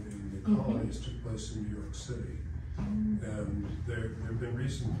revolt in the colonies took place in New York City. And there have been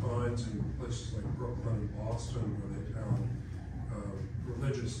recent finds in places like Brooklyn and Boston where they found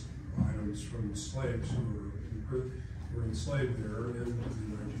religious items from slaves who were enslaved there into the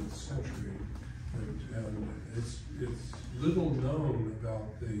 19th century. And it's little known about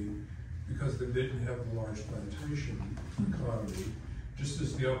because they didn't have the large plantation economy, just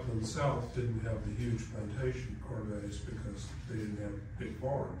as the Upland South didn't have the huge plantation corvettes because they didn't have big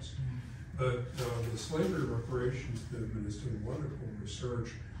farms. But the slavery reparations movement has done wonderful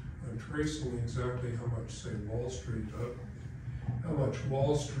research on tracing exactly how much, say, Wall Street,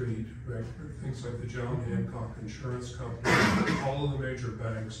 things like the John Hancock Insurance Company, all of the major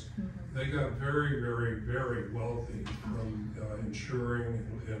banks, they got very, very, very wealthy from insuring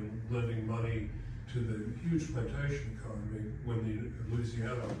and lending money to the huge plantation economy when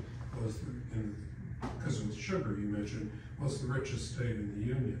Louisiana was, because of the sugar you mentioned, was the richest state in the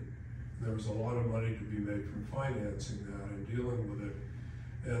Union. There was a lot of money to be made from financing that and dealing with it.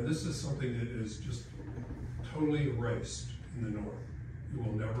 And this is something that is just totally erased in the North. You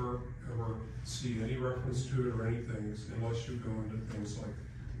will never, ever see any reference to it or anything unless you go into things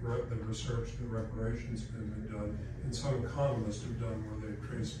like the research, the reparations have been done, and some economists have done where they've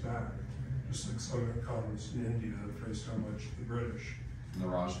traced back, just like some economists in India have traced how much the British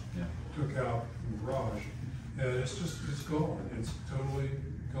took out from the Raj. And it's gone. It's totally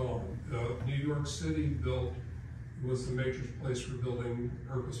gone. New York City was the major place for building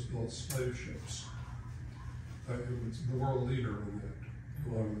purpose-built slave ships. It was the world leader in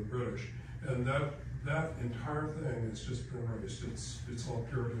that, along with the British. And that entire thing has just been erased. It's all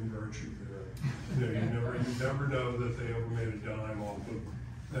Puritan virtue there. You never know that they ever made a dime off of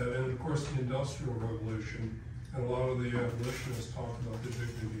that. And of course, the Industrial Revolution, and a lot of the abolitionists talk about the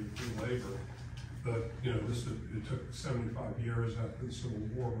dignity of free labor. But it took 75 years after the Civil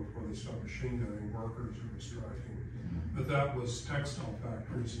War before they stopped machine gunning workers who were striking. But that was textile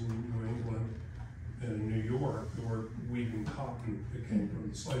factories in New England and in New York that were weaving cotton that came from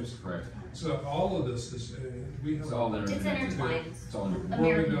the slaves. Correct. So all of this is it's all intertwined. It's all intertwined.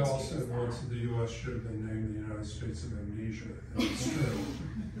 Morgan said once that the U.S. should have been named the United States of Amnesia, and it's true.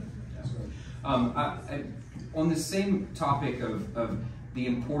 On the same topic of the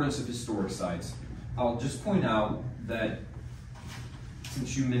importance of historic sites, I'll just point out that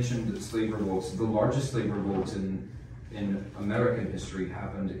since you mentioned slave revolts, the largest slave revolt in American history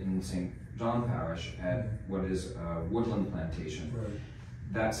happened in St. John Parish at what is Woodland Plantation. Right.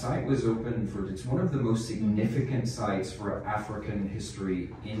 That site was open it's one of the most significant sites for African history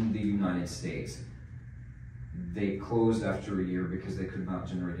in the United States. they closed after a year because they could not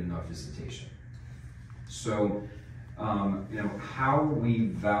generate enough visitation. So, you know, how we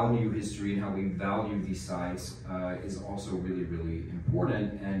value history and how we value these sites is also really, really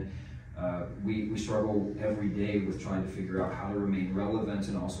important. And we struggle every day with trying to figure out how to remain relevant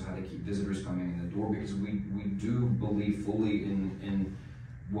and also how to keep visitors coming in the door, because we do believe fully in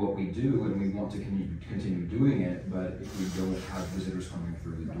what we do and we want to continue doing it, but if we don't have visitors coming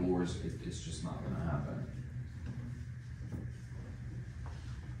through the doors, it's just not going to happen.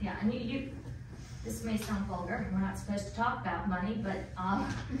 Yeah, and this may sound vulgar, we're not supposed to talk about money, but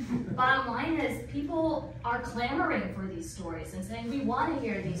bottom line is people are clamoring for these stories and saying, we want to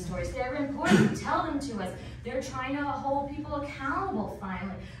hear these stories. They're important, tell them to us. They're trying to hold people accountable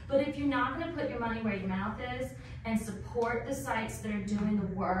finally. But if you're not going to put your money where your mouth is and support the sites that are doing the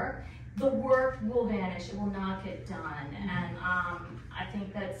work will vanish, it will not get done. And I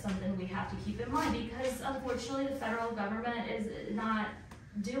think that's something we have to keep in mind, because unfortunately the federal government is not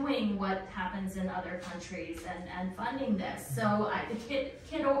doing what happens in other countries and funding this. So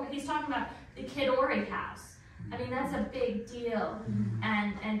he's talking about the Kid Ory house. I mean, that's a big deal,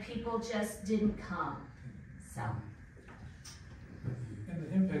 and people just didn't come. So. And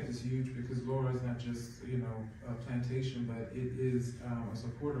the impact is huge, because Laura is not just, you know, a plantation, but it is a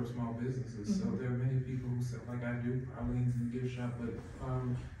supporter of small businesses. So there are many people who sell, like I do, Arlene's in the gift shop, but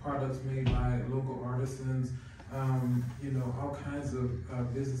products made by local artisans. You know, all kinds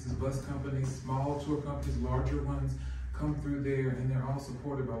of businesses, bus companies, small tour companies, larger ones come through there, and they're all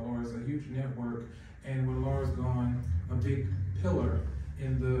supported by Laura. It's a huge network, and when Laura's gone, a big pillar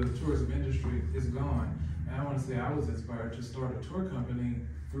in the tourism industry is gone. And I want to say I was inspired to start a tour company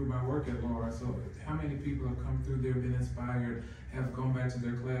through my work at Laura. So how many people have come through there, been inspired, have gone back to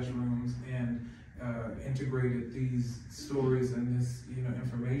their classrooms and integrated these stories and this, you know,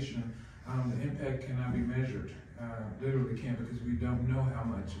 information. The impact cannot be measured, literally can't, because we don't know how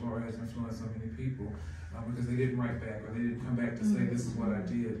much Laura has influenced so many people, because they didn't write back or they didn't come back to say this is what I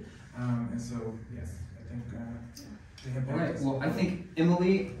did. And so, yes, I think the impact. All right, well, I think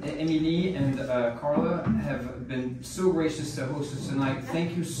Emily, and Carla have been so gracious to host us tonight.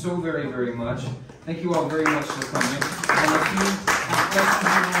 Thank you so very, very much. Thank you all very much for coming.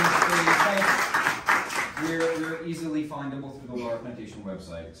 We're easily findable through the Laura Plantation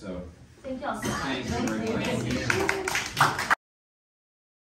website. So thank you all so much. Thank you very much.